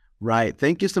 Right.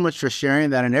 Thank you so much for sharing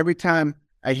that. And every time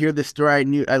I hear this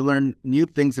story, I learn new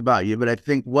things about you. But I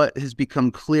think what has become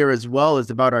clear as well is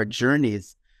about our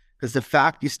journeys. Because the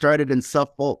fact you started in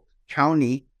Suffolk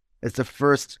County as the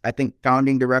first, I think,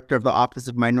 founding director of the Office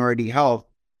of Minority Health,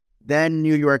 then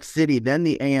New York City, then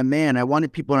the AMA. And I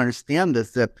wanted people to understand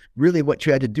this, that really what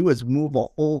you had to do is move a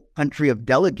whole country of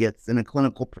delegates in a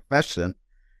clinical profession.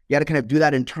 You had to kind of do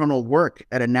that internal work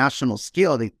at a national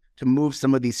scale to move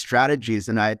some of these strategies.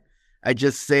 And I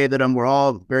just say that we're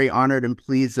all very honored and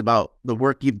pleased about the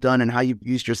work you've done and how you've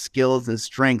used your skills and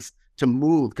strengths to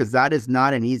move, because that is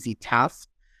not an easy task.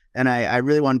 And I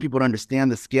really want people to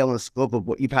understand the scale and the scope of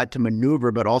what you've had to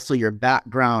maneuver, but also your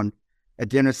background at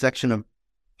the intersection of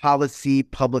policy,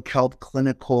 public health,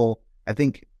 clinical, I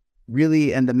think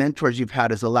really, and the mentors you've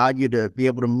had has allowed you to be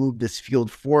able to move this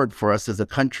field forward for us as a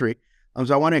country.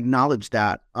 So I want to acknowledge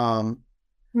that.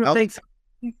 Thanks.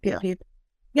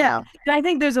 Yeah. I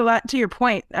think there's a lot to your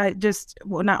point.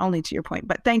 Not only to your point,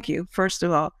 but thank you, first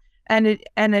of all. And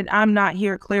I'm not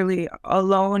here clearly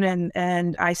alone,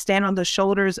 and I stand on the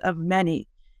shoulders of many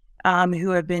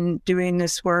who have been doing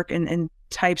this work and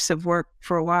types of work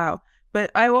for a while. But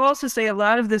I will also say a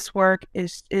lot of this work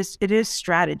is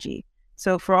strategy.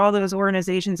 So for all those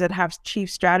organizations that have chief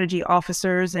strategy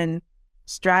officers and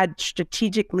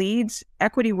strategic leads,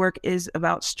 equity work is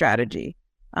about strategy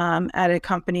at a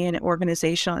company and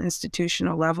organizational,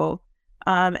 institutional level.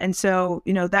 And so,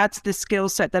 that's the skill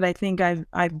set that I think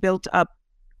I've built up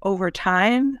over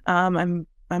time. I'm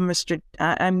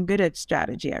good at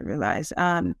strategy, I realize.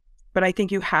 But I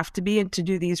think you have to be to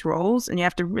do these roles, and you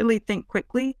have to really think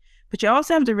quickly, but you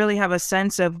also have to really have a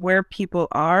sense of where people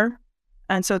are.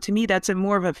 And so to me, that's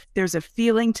there's a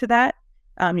feeling to that.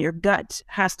 Your gut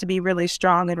has to be really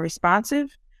strong and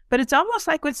responsive, but it's almost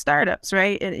like with startups,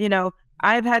 right? And,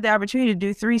 I've had the opportunity to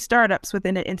do 3 startups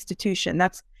within an institution.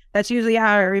 That's usually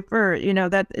how I refer,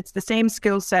 that it's the same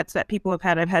skill sets that people have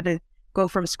had. I've had to go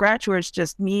from scratch where it's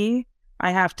just me.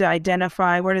 I have to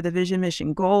identify what are the vision,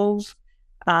 mission, goals.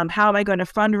 How am I going to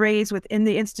fundraise within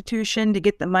the institution to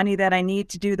get the money that I need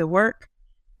to do the work?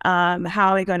 How am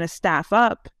I going to staff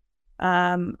up?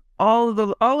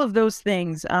 All of those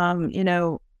things,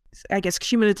 I guess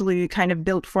cumulatively kind of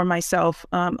built for myself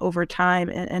over time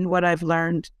and what I've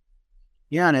learned.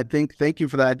 Yeah, and thank you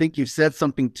for that. I think you've said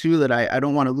something too that I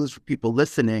don't want to lose for people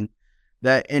listening,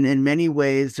 that in many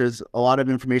ways, there's a lot of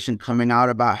information coming out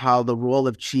about how the role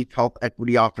of chief health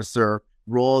equity officer,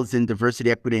 roles in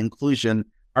diversity, equity, inclusion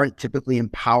aren't typically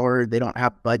empowered. They don't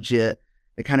have budget.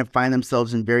 They kind of find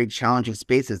themselves in very challenging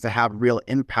spaces to have real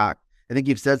impact. I think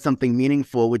you've said something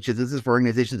meaningful, which is this is for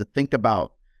organizations to think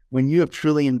about. When you have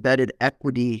truly embedded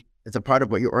equity as a part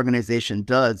of what your organization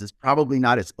does, it's probably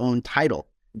not its own title.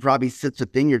 It probably sits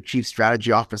within your chief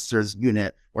strategy officer's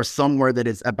unit or somewhere that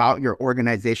is about your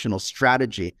organizational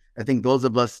strategy. I think those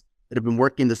of us that have been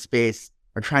working the space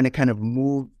are trying to kind of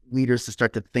move leaders to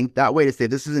start to think that way, to say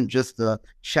this isn't just a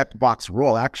checkbox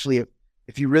role. Actually,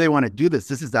 if you really want to do this,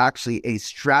 this is actually a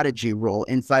strategy role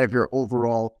inside of your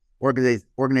overall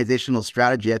organizational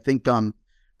strategy. I think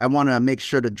I want to make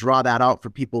sure to draw that out for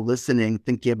people listening,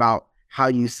 thinking about how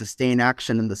you sustain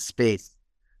action in the space.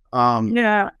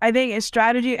 I think it's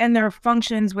strategy, and there are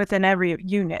functions within every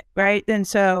unit, right? And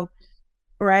so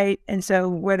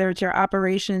whether it's your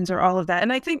operations or all of that,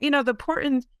 and I think the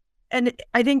important, and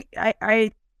I think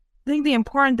I think the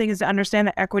important thing is to understand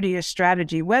that equity is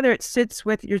strategy, whether it sits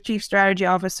with your chief strategy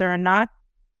officer or not.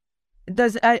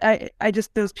 Those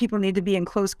people need to be in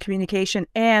close communication,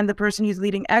 and the person who's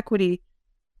leading equity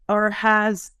or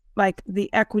has like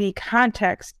the equity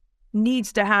context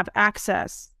needs to have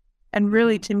access, and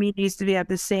really to me needs to be at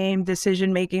the same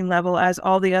decision-making level as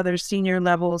all the other senior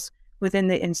levels within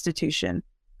the institution.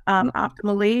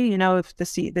 Optimally, if the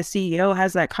CEO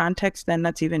has that context, then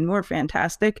that's even more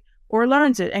fantastic, or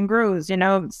learns it and grows.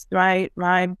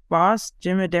 My boss,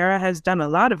 Jim Madera, has done a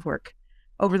lot of work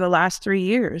over the last 3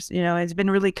 years, has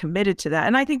been really committed to that.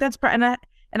 And I think that's and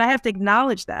I have to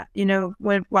acknowledge that,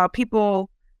 while people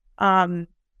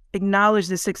acknowledge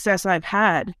the success I've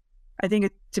had, I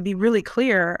think to be really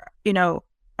clear,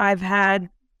 I've had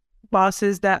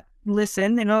bosses that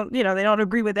listen, they don't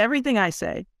agree with everything I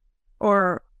say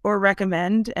or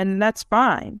recommend, and that's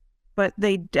fine. But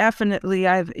they definitely,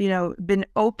 I've, been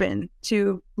open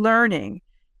to learning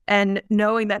and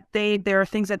knowing that there are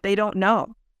things that they don't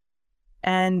know,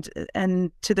 and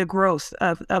to the growth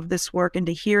of this work, and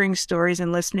to hearing stories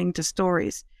and listening to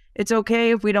stories. It's okay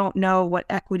if we don't know what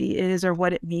equity is or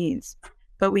what it means,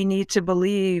 but we need to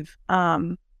believe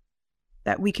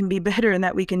that we can be better and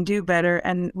that we can do better.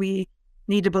 And we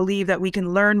need to believe that we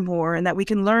can learn more, and that we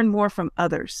can learn more from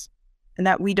others, and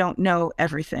that we don't know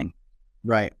everything.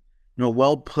 Right.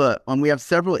 Well put. We have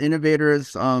several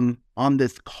innovators on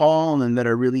this call and that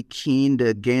are really keen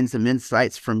to gain some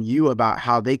insights from you about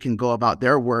how they can go about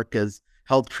their work as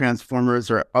health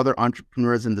transformers or other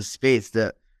entrepreneurs in the space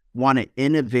that want to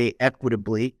innovate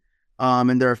equitably.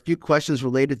 And there are a few questions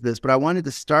related to this, but I wanted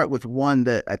to start with one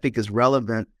that I think is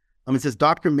relevant. It says,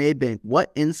 Dr. Maybank,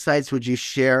 what insights would you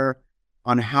share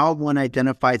on how one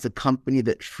identifies a company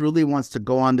that truly wants to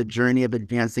go on the journey of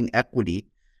advancing equity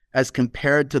as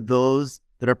compared to those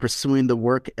that are pursuing the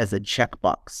work as a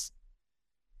checkbox?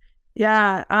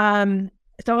 Yeah.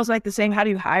 It's almost like the same, how do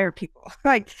you hire people?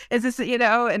 Like, is this,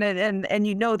 and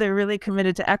they're really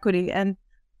committed to equity. And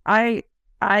I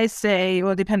say,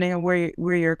 well, depending on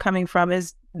where you're coming from,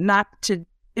 is not to,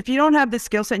 if you don't have the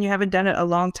skill set and you haven't done it a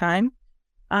long time,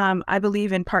 I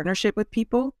believe in partnership with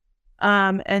people.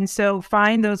 And so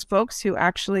find those folks who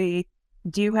actually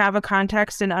do have a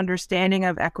context and understanding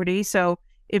of equity. So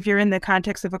if you're in the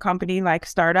context of a company like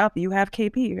startup, you have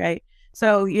KP, right?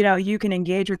 So, you can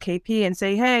engage with KP and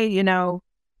say, hey,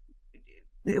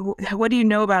 what do you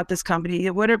know about this company?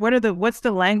 What's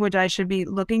the language I should be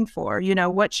looking for?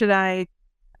 What should I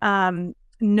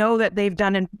know that they've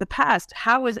done in the past.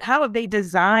 How have they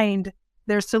designed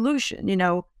their solution?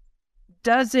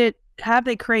 Have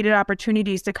they created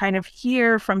opportunities to kind of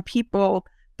hear from people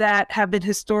that have been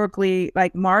historically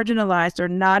like marginalized or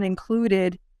not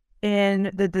included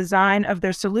in the design of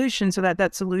their solution so that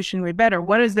that solution would be better?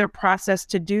 What is their process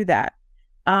to do that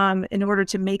in order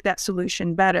to make that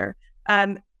solution better?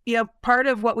 Part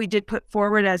of what we did put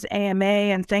forward as AMA,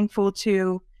 and thankful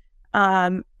to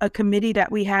a committee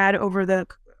that we had over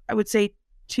I would say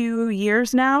 2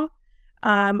 years now,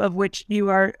 of which you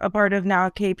are a part of now,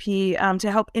 KP,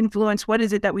 to help influence what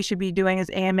is it that we should be doing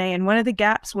as AMA. And one of the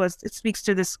gaps it speaks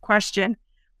to this question,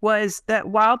 was that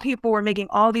while people were making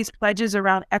all these pledges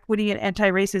around equity and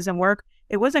anti-racism work,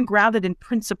 it wasn't grounded in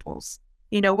principles.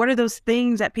 What are those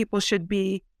things that people should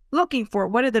be looking for?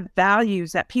 What are the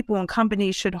values that people and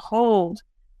companies should hold?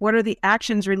 What are the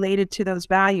actions related to those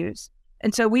values?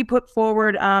 And so we put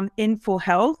forward Inful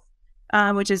Health,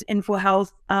 which is Inful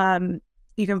Health.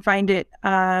 You can find it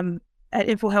at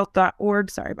infulhealth.org.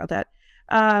 Sorry about that.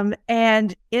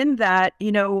 And in that,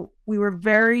 we were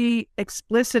very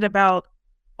explicit about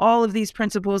all of these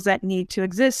principles that need to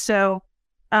exist. So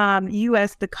you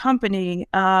as the company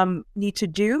need to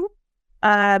do,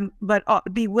 but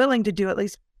be willing to do, at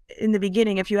least in the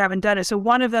beginning, if you haven't done it. So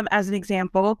one of them, as an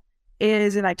example,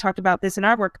 is, and I talked about this in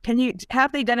our work,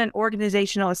 have they done an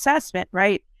organizational assessment,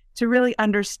 right? To really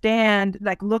understand,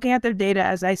 like looking at their data,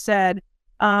 as I said,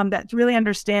 that really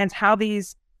understands how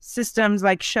these systems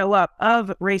like show up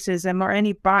of racism or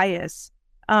any bias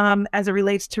as it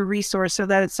relates to resource, so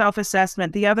that it's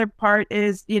self-assessment. The other part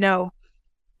is,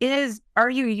 are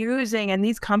you using, and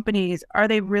these companies, are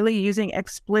they really using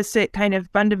explicit kind of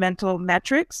fundamental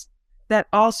metrics that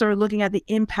also are looking at the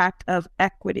impact of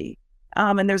equity?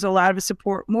 And there's a lot of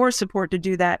more support to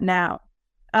do that now.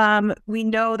 We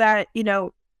know that,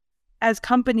 as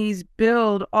companies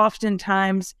build,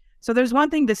 oftentimes, so there's one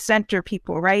thing to center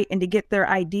people, right? And to get their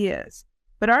ideas,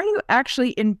 but are you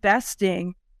actually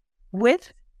investing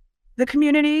with the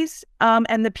communities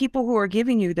and the people who are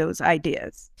giving you those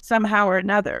ideas somehow or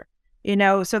another,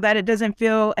 so that it doesn't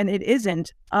feel, and it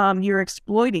isn't, you're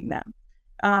exploiting them,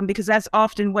 because that's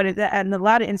often and a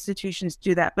lot of institutions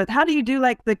do that. But how do you do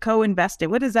like the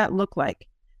co-investing? What does that look like?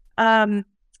 And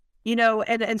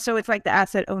so it's like the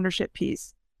asset ownership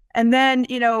piece. And then,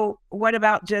 what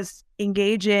about just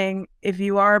engaging, if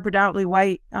you are a predominantly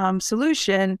white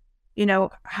solution,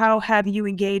 how have you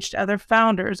engaged other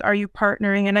founders? Are you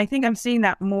partnering? And I think I'm seeing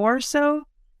that more so,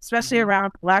 especially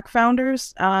around Black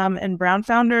founders and brown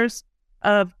founders,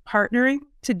 of partnering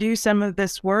to do some of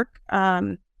this work,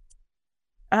 because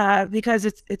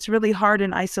it's really hard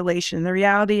in isolation. The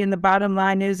reality and the bottom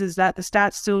line is that the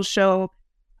stats still show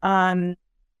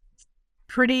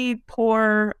pretty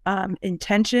poor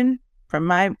intention from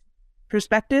my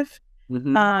perspective,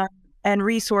 and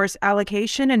resource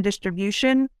allocation and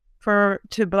distribution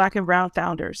to Black and brown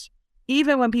founders,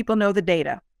 even when people know the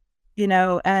data,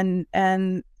 and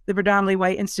the predominantly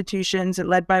white institutions and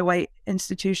led by white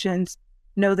institutions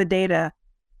know the data.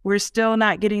 We're still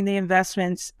not getting the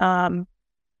investments from,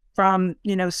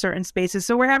 certain spaces.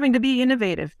 So we're having to be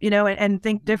innovative, and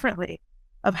think differently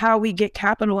of how we get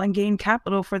capital and gain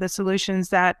capital for the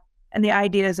solutions and the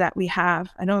ideas that we have.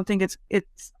 I don't think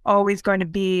it's always going to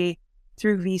be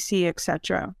through VC, et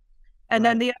cetera. And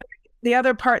then the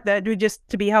other part that would just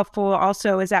to be helpful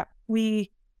also is that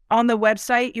on the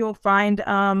website, you'll find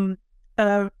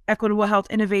a Equitable Health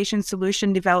Innovation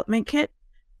Solution Development Kit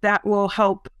that will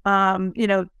help,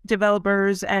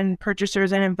 developers and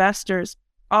purchasers and investors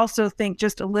also think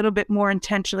just a little bit more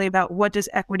intentionally about what does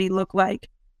equity look like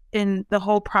in the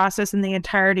whole process and the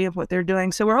entirety of what they're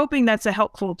doing. So we're hoping that's a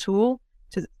helpful tool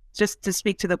to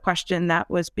speak to the question that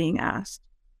was being asked.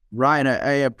 Right.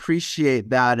 I appreciate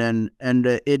that. And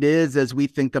it is, as we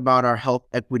think about our health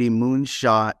equity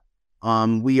moonshot,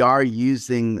 we are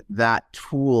using that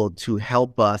tool to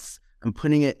help us. I'm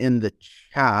putting it in the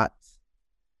chat.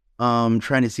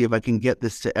 Trying to see if I can get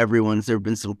this to everyone. There have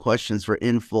been some questions for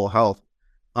Inful Health.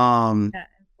 But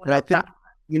I think,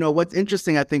 what's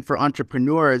interesting, I think, for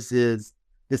entrepreneurs is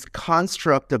this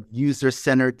construct of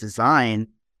user-centered design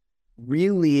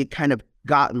really kind of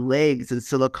got legs in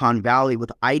Silicon Valley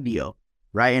with IDEO,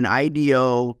 right? And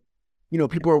IDEO,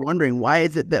 people are wondering, why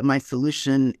is it that my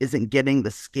solution isn't getting the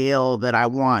scale that I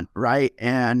want, right?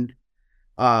 And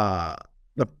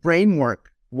the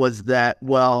framework was that,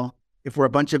 well, if we're a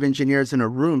bunch of engineers in a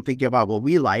room thinking about what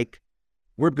we like,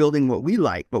 we're building what we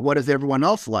like, but what does everyone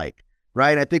else like,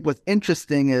 right? I think what's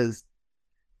interesting is,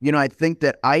 I think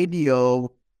that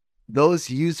IDEO, those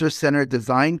user-centered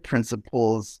design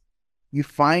principles you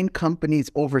find companies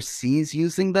overseas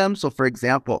using them. So for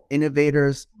example,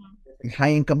 innovators in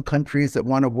high income countries that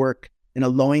want to work in a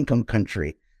low income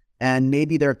country. And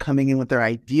maybe they're coming in with their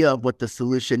idea of what the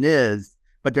solution is,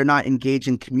 but they're not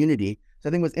engaging community. So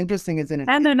I think what's interesting is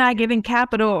and they're not giving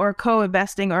capital or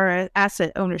co-investing or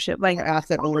asset ownership, like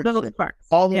asset ownership, those parts.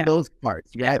 all of those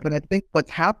parts, right? But I think what's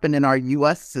happened in our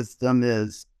US system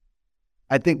is,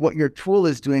 I think what your tool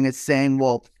is doing is saying,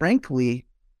 well, frankly,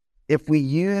 if we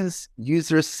use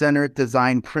user-centered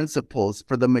design principles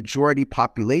for the majority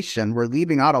population, we're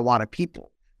leaving out a lot of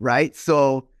people, right?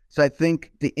 So I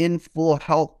think the In Full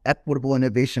Health Equitable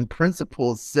Innovation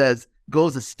Principles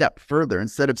goes a step further.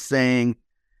 Instead of saying,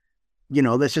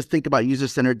 let's just think about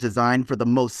user-centered design for the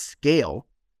most scale.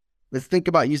 Let's think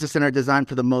about user-centered design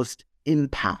for the most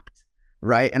impact,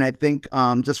 right? And I think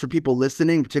just for people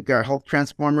listening, particularly our health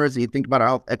transformers, and you think about our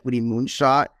health equity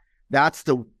moonshot, that's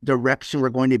the direction we're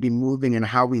going to be moving in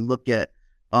how we look at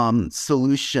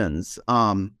solutions.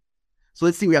 So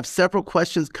let's see, we have several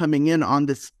questions coming in on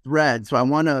this thread. So I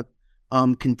want to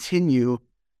continue.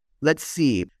 Let's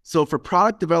see. So for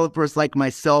product developers like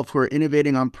myself who are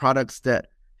innovating on products that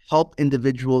help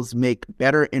individuals make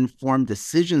better informed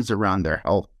decisions around their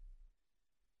health,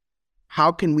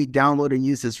 how can we download and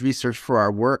use this research for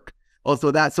our work?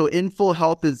 So In Full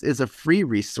Health is a free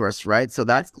resource, right? So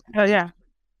that's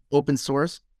open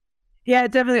source. Yeah,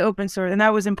 definitely open source, and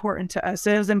that was important to us.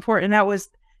 It was important.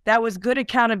 That was good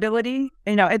accountability,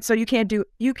 and so you can't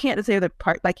say the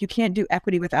part, like you can't do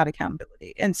equity without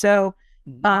accountability. And so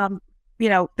the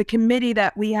committee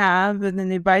that we have and then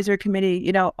the advisory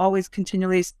committee, always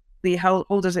continually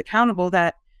hold us accountable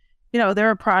that, there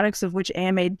are products of which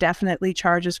AMA definitely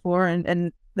charges for,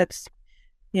 and that's,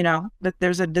 that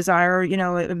there's a desire,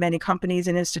 in many companies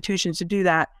and institutions to do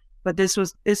that. But this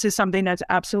is something that's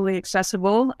absolutely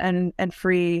accessible and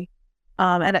free,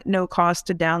 and at no cost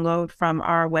to download from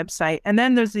our website. And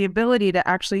then there's the ability to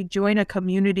actually join a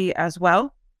community as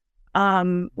well.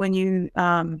 As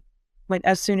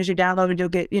soon as you download it, you'll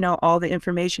get, all the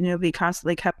information. You'll be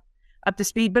constantly kept up to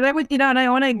speed. But I would, and I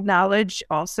want to acknowledge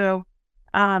also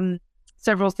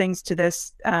several things to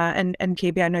this. And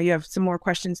KB, I know you have some more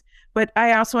questions, but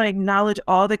I also want to acknowledge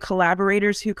all the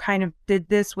collaborators who kind of did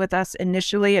this with us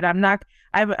initially. And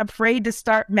I'm afraid to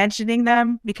start mentioning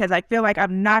them because I feel like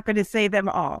I'm not going to say them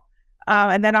all.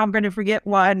 And then I'm going to forget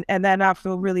one, and then I'll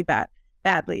feel really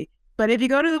badly. But if you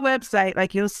go to the website,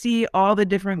 like you'll see all the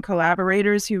different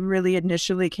collaborators who really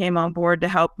initially came on board to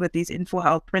help with these In Full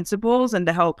Health principles and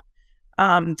to help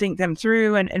think them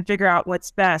through and figure out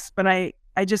what's best. But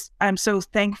I'm so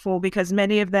thankful because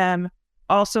many of them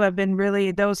also have been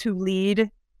really those who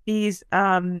lead these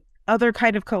other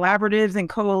kind of collaboratives and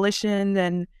coalition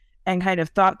and kind of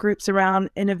thought groups around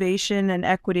innovation and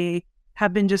equity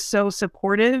have been just so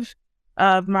supportive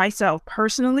of myself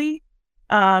personally,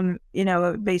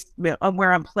 based on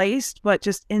where I'm placed, but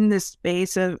just in this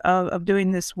space of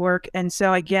doing this work. And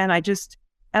so again, I just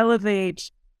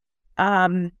elevate,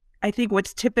 I think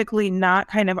what's typically not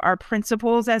kind of our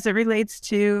principles as it relates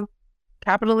to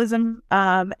capitalism.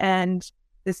 And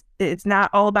it's not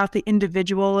all about the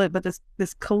individual, but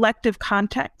this collective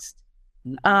context,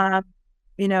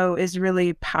 is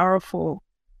really powerful.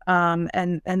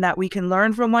 And that we can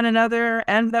learn from one another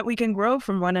and that we can grow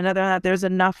from one another. That there's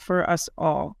enough for us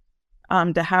all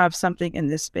to have something in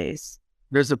this space.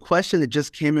 There's a question that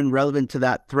just came in relevant to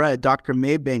that thread. Dr.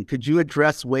 Maybank, could you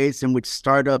address ways in which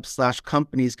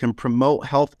startups/companies can promote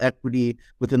health equity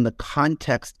within the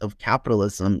context of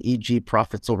capitalism, e.g.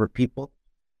 profits over people?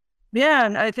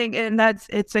 Yeah, I think, and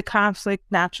it's a conflict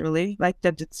naturally, like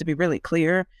that, to be really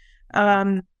clear.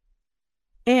 And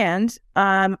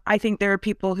I think there are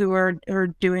people who are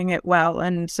doing it well.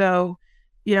 And so,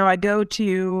 I go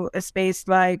to a space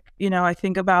like, I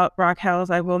think about Rock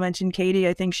Health. I will mention Katie.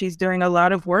 I think she's doing a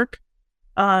lot of work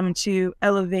to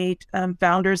elevate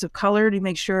founders of color, to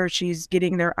make sure she's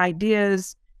getting their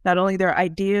ideas, not only their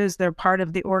ideas, they're part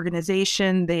of the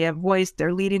organization, they have voice,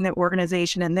 they're leading the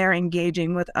organization, and they're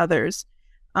engaging with others.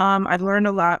 I've learned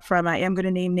a lot from, I am going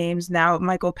to name names now,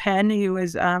 Michael Penn, who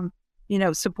is,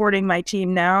 supporting my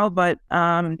team now, but,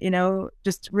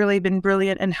 just really been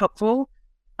brilliant and helpful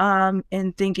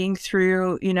in thinking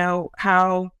through,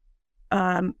 how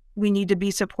we need to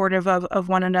be supportive of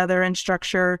one another and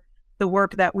structure the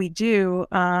work that we do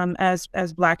as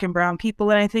Black and Brown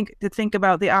people. And I think to think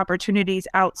about the opportunities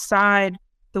outside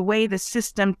the way the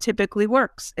system typically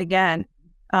works. Again,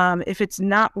 if it's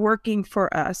not working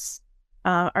for us,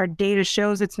 our data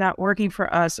shows it's not working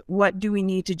for us, what do we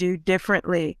need to do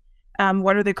differently?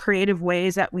 What are the creative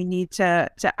ways that we need to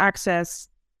access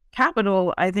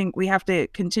capital? I think we have to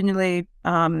continually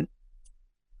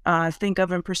think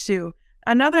of and pursue.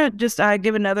 I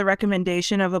give another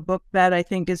recommendation of a book that I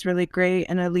think is really great,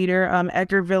 and a leader,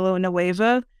 Edgar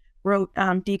Villanueva, wrote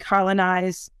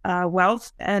Decolonize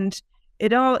Wealth. And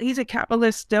he's a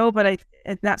capitalist still, but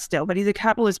he's a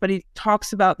capitalist, but he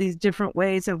talks about these different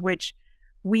ways of which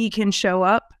we can show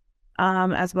up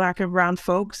as Black and brown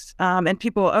folks, and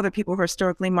other people who are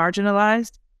historically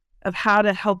marginalized, of how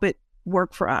to help it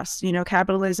work for us.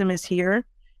 Capitalism is here.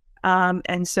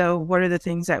 And so what are the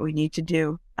things that we need to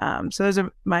do? So those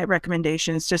are my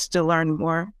recommendations, just to learn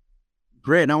more.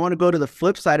 Great. And I want to go to the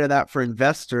flip side of that for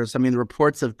investors. I mean, the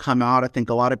reports have come out. I think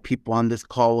a lot of people on this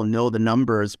call will know the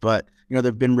numbers, but there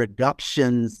have been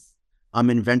reductions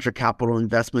in venture capital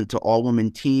investment to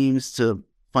all-women teams, to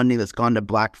funding that's gone to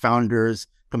Black founders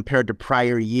compared to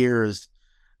prior years.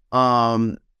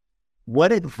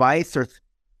 What advice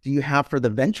do you have for the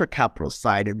venture capital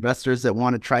side, investors that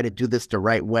want to try to do this the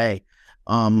right way?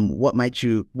 What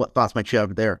thoughts might you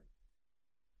have there?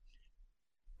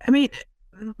 I mean,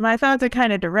 my thoughts are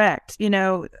kind of direct,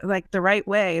 like the right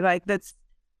way.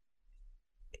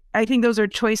 I think those are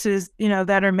choices,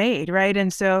 that are made, right?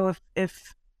 And so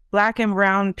if Black and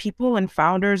brown people and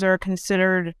founders are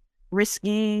considered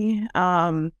risky,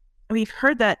 we've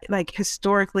heard that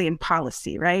historically in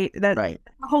policy, right? The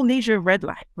whole nature of red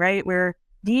line, right? We're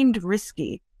deemed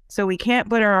risky, so we can't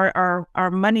put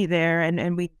our money there,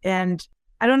 and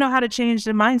I don't know how to change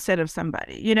the mindset of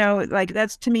somebody,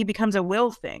 that's, to me, becomes a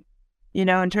will thing,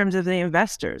 in terms of the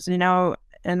investors, and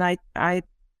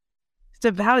it's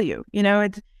a value,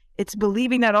 it's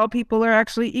believing that all people are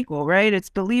actually equal, right? It's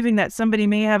believing that somebody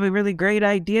may have a really great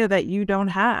idea that you don't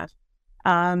have,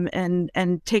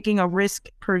 and taking a risk,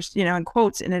 in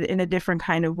quotes, in a different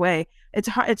kind of way.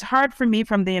 It's hard for me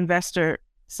from the investor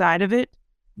side of it,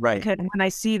 right? Because when I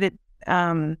see that,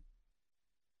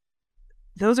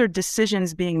 those are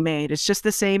decisions being made. It's just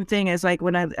the same thing as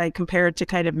when I compare it to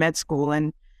kind of med school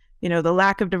and, the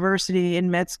lack of diversity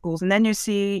in med schools. And then you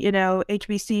see,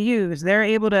 HBCUs, they're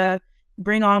able to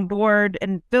bring on board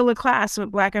and fill a class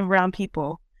with Black and brown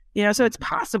people, so it's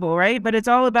possible, right? But it's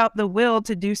all about the will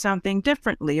to do something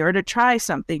differently, or to try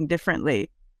something differently,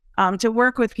 to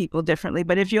work with people differently.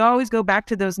 But if you always go back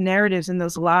to those narratives and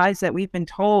those lies that we've been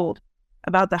told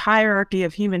about the hierarchy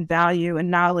of human value and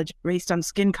knowledge based on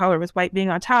skin color, with white being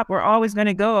on top, we're always going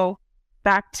to go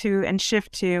back to and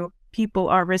shift to people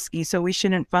are risky, so we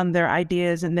shouldn't fund their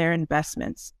ideas and their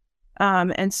investments.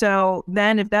 And so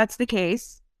then if that's the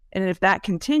case, and if that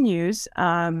continues,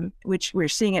 which we're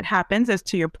seeing it happens, as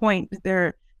to your point,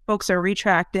 folks are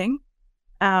retracting,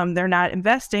 they're not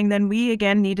investing, then we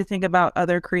again need to think about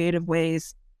other creative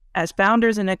ways as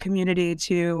founders in a community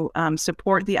to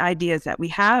support the ideas that we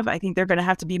have. I think they're going to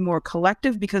have to be more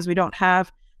collective, because we don't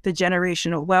have the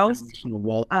generational wealth.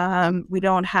 We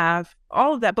don't have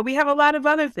all of that, but we have a lot of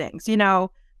other things,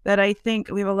 that I think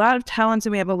we have a lot of talents,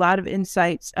 and we have a lot of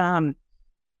insights,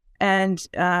 and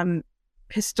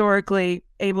historically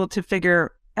able to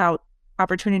figure out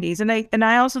opportunities. And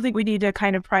I also think we need to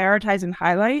kind of prioritize and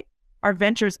highlight our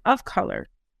ventures of color.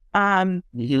 That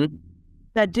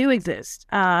do exist,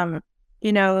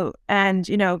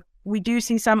 we do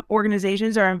see some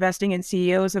organizations are investing in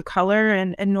CEOs of color,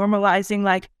 and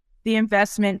normalizing the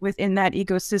investment within that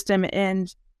ecosystem.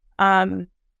 And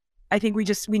I think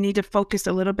we need to focus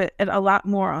a lot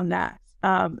more on that,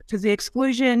 because the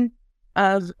exclusion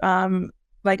of a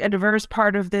diverse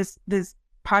part of this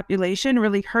population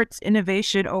really hurts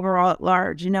innovation overall at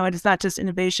large. It's not just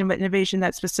innovation, but innovation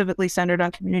that's specifically centered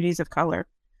on communities of color.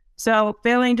 So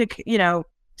failing to,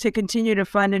 to continue to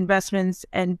fund investments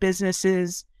and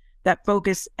businesses that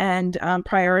focus and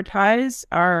prioritize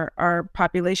our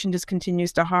population just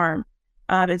continues to harm.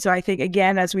 And so I think,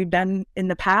 again, as we've done in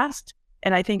the past,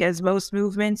 and I think as most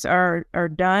movements are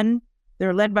done,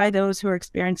 they're led by those who are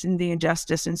experiencing the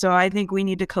injustice. And so I think we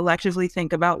need to collectively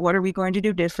think about what are we going to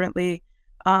do differently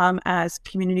as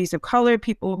communities of color,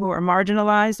 people who are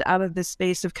marginalized out of the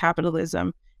space of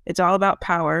capitalism. It's all about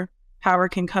power. Power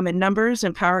can come in numbers,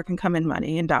 and power can come in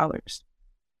money and dollars.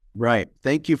 Right.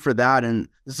 Thank you for that. And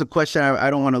this is a question I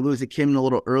don't want to lose. It came in a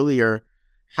little earlier.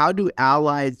 How do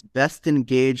allies best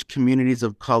engage communities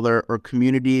of color, or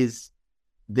communities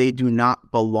they do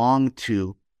not belong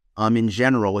to in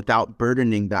general, without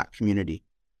burdening that community?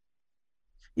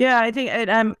 Yeah, I think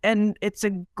and it's a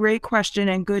great question,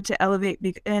 and good to elevate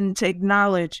and to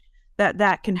acknowledge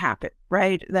that can happen,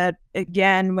 right? That,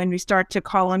 again, when we start to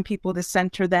call on people to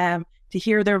center them, to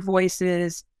hear their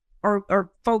voices, or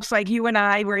folks like you and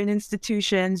I were in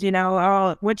institutions,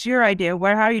 oh, what's your idea? How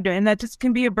are you doing? And that just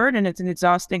can be a burden. It's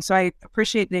exhausting. So I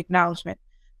appreciate the acknowledgement.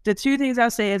 The two things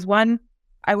I'll say is, one,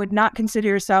 I would not consider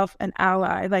yourself an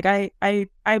ally. Like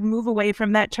I move away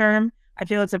from that term. I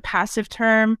feel it's a passive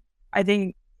term. I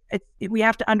think we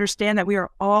have to understand that we are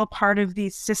all part of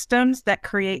these systems that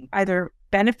create either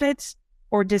benefits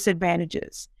or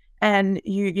disadvantages. And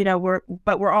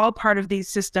we're all part of these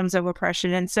systems of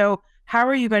oppression. And so how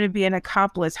are you going to be an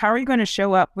accomplice? How are you going to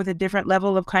show up with a different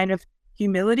level of kind of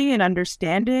humility and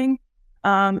understanding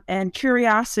and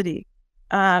curiosity?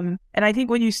 And I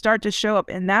think when you start to show up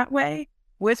in that way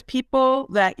with people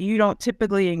that you don't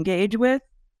typically engage with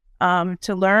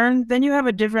to learn, then you have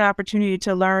a different opportunity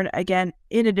to learn again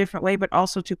in a different way, but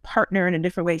also to partner in a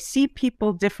different way, see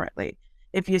people differently.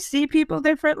 If you see people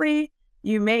differently,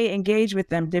 you may engage with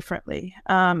them differently.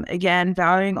 Again,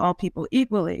 valuing all people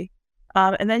equally.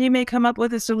 And then you may come up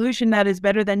with a solution that is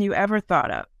better than you ever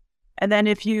thought of. And then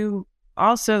if you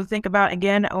also think about,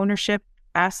 again, ownership,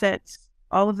 assets,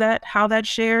 all of that, how that's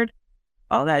shared,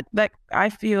 all that I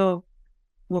feel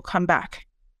will come back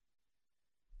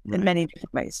in many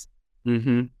different ways.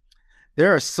 Mm-hmm.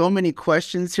 There are so many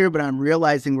questions here, but I'm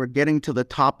realizing we're getting to the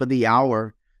top of the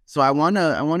hour. So I want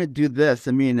to do this.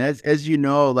 I mean, as you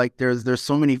know, like there's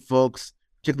so many folks,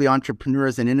 particularly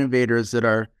entrepreneurs and innovators, that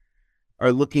are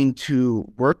looking to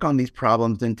work on these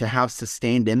problems and to have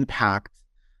sustained impact.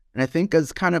 And I think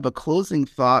as kind of a closing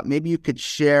thought, maybe you could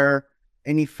share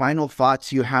any final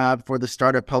thoughts you have for the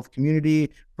startup health community,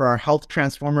 for our health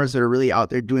transformers that are really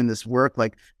out there doing this work.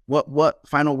 Like what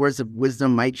final words of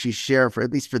wisdom might you share for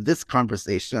at least for this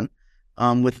conversation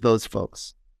with those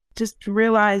folks? Just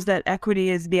realize that equity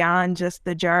is beyond just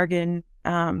the jargon,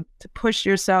 to push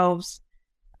yourselves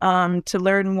to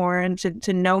learn more and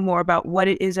to know more about what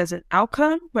it is as an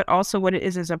outcome, but also what it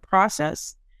is as a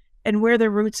process and where the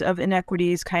roots of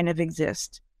inequities kind of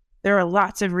exist. There are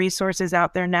lots of resources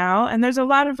out there now, and there's a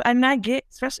lot of,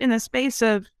 especially in the space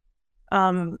of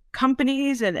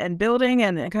companies and building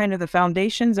and kind of the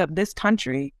foundations of this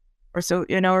country,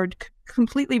 are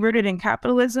completely rooted in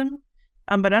capitalism.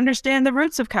 But understand the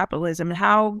roots of capitalism and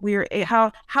how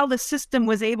the system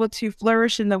was able to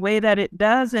flourish in the way that it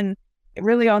does, and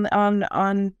really on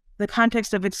the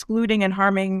context of excluding and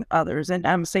harming others,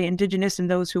 and say indigenous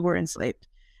and those who were enslaved.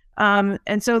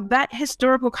 And so that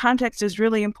historical context is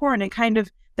really important, and kind of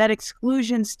that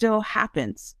exclusion still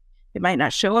happens. It might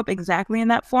not show up exactly in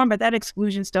that form, but that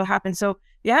exclusion still happens. So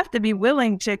you have to be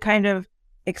willing to kind of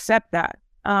accept that.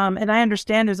 And I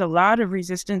understand there's a lot of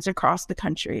resistance across the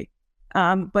country.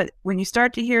 But when you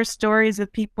start to hear stories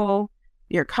of people,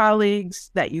 your colleagues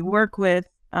that you work with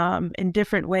in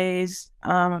different ways,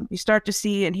 you start to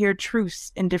see and hear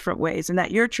truths in different ways, and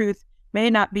that your truth may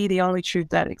not be the only truth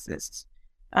that exists.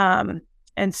 And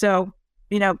so,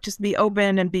 just be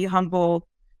open and be humble,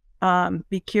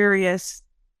 be curious,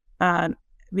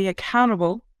 be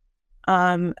accountable.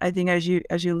 I think as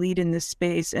you lead in this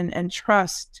space and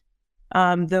trust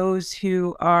those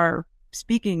who are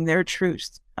speaking their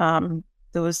truths,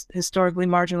 those historically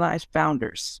marginalized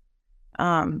founders.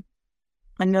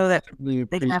 I know that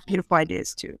they can have beautiful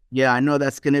ideas too. Yeah, I know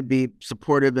that's going to be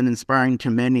supportive and inspiring to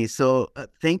many. So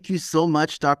thank you so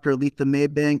much, Dr. Aletha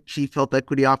Maybank, Chief Health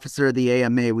Equity Officer of the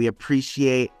AMA. We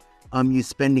appreciate you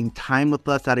spending time with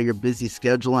us out of your busy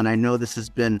schedule. And I know this has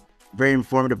been very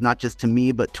informative, not just to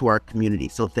me, but to our community.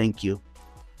 So thank you.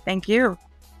 Thank you.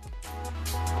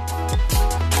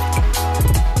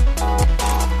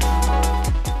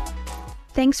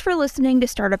 Thanks for listening to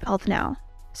Startup Health Now.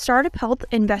 Startup Health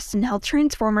invests in health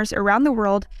transformers around the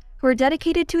world who are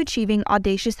dedicated to achieving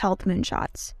audacious health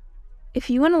moonshots. If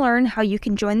you want to learn how you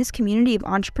can join this community of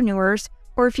entrepreneurs,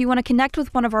 or if you want to connect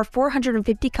with one of our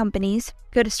 450 companies,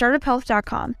 go to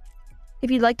startuphealth.com.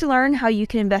 If you'd like to learn how you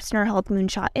can invest in our Health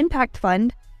Moonshot Impact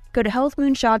Fund, go to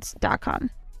healthmoonshots.com.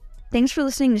 Thanks for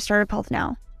listening to Startup Health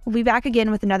Now. We'll be back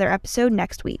again with another episode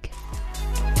next week.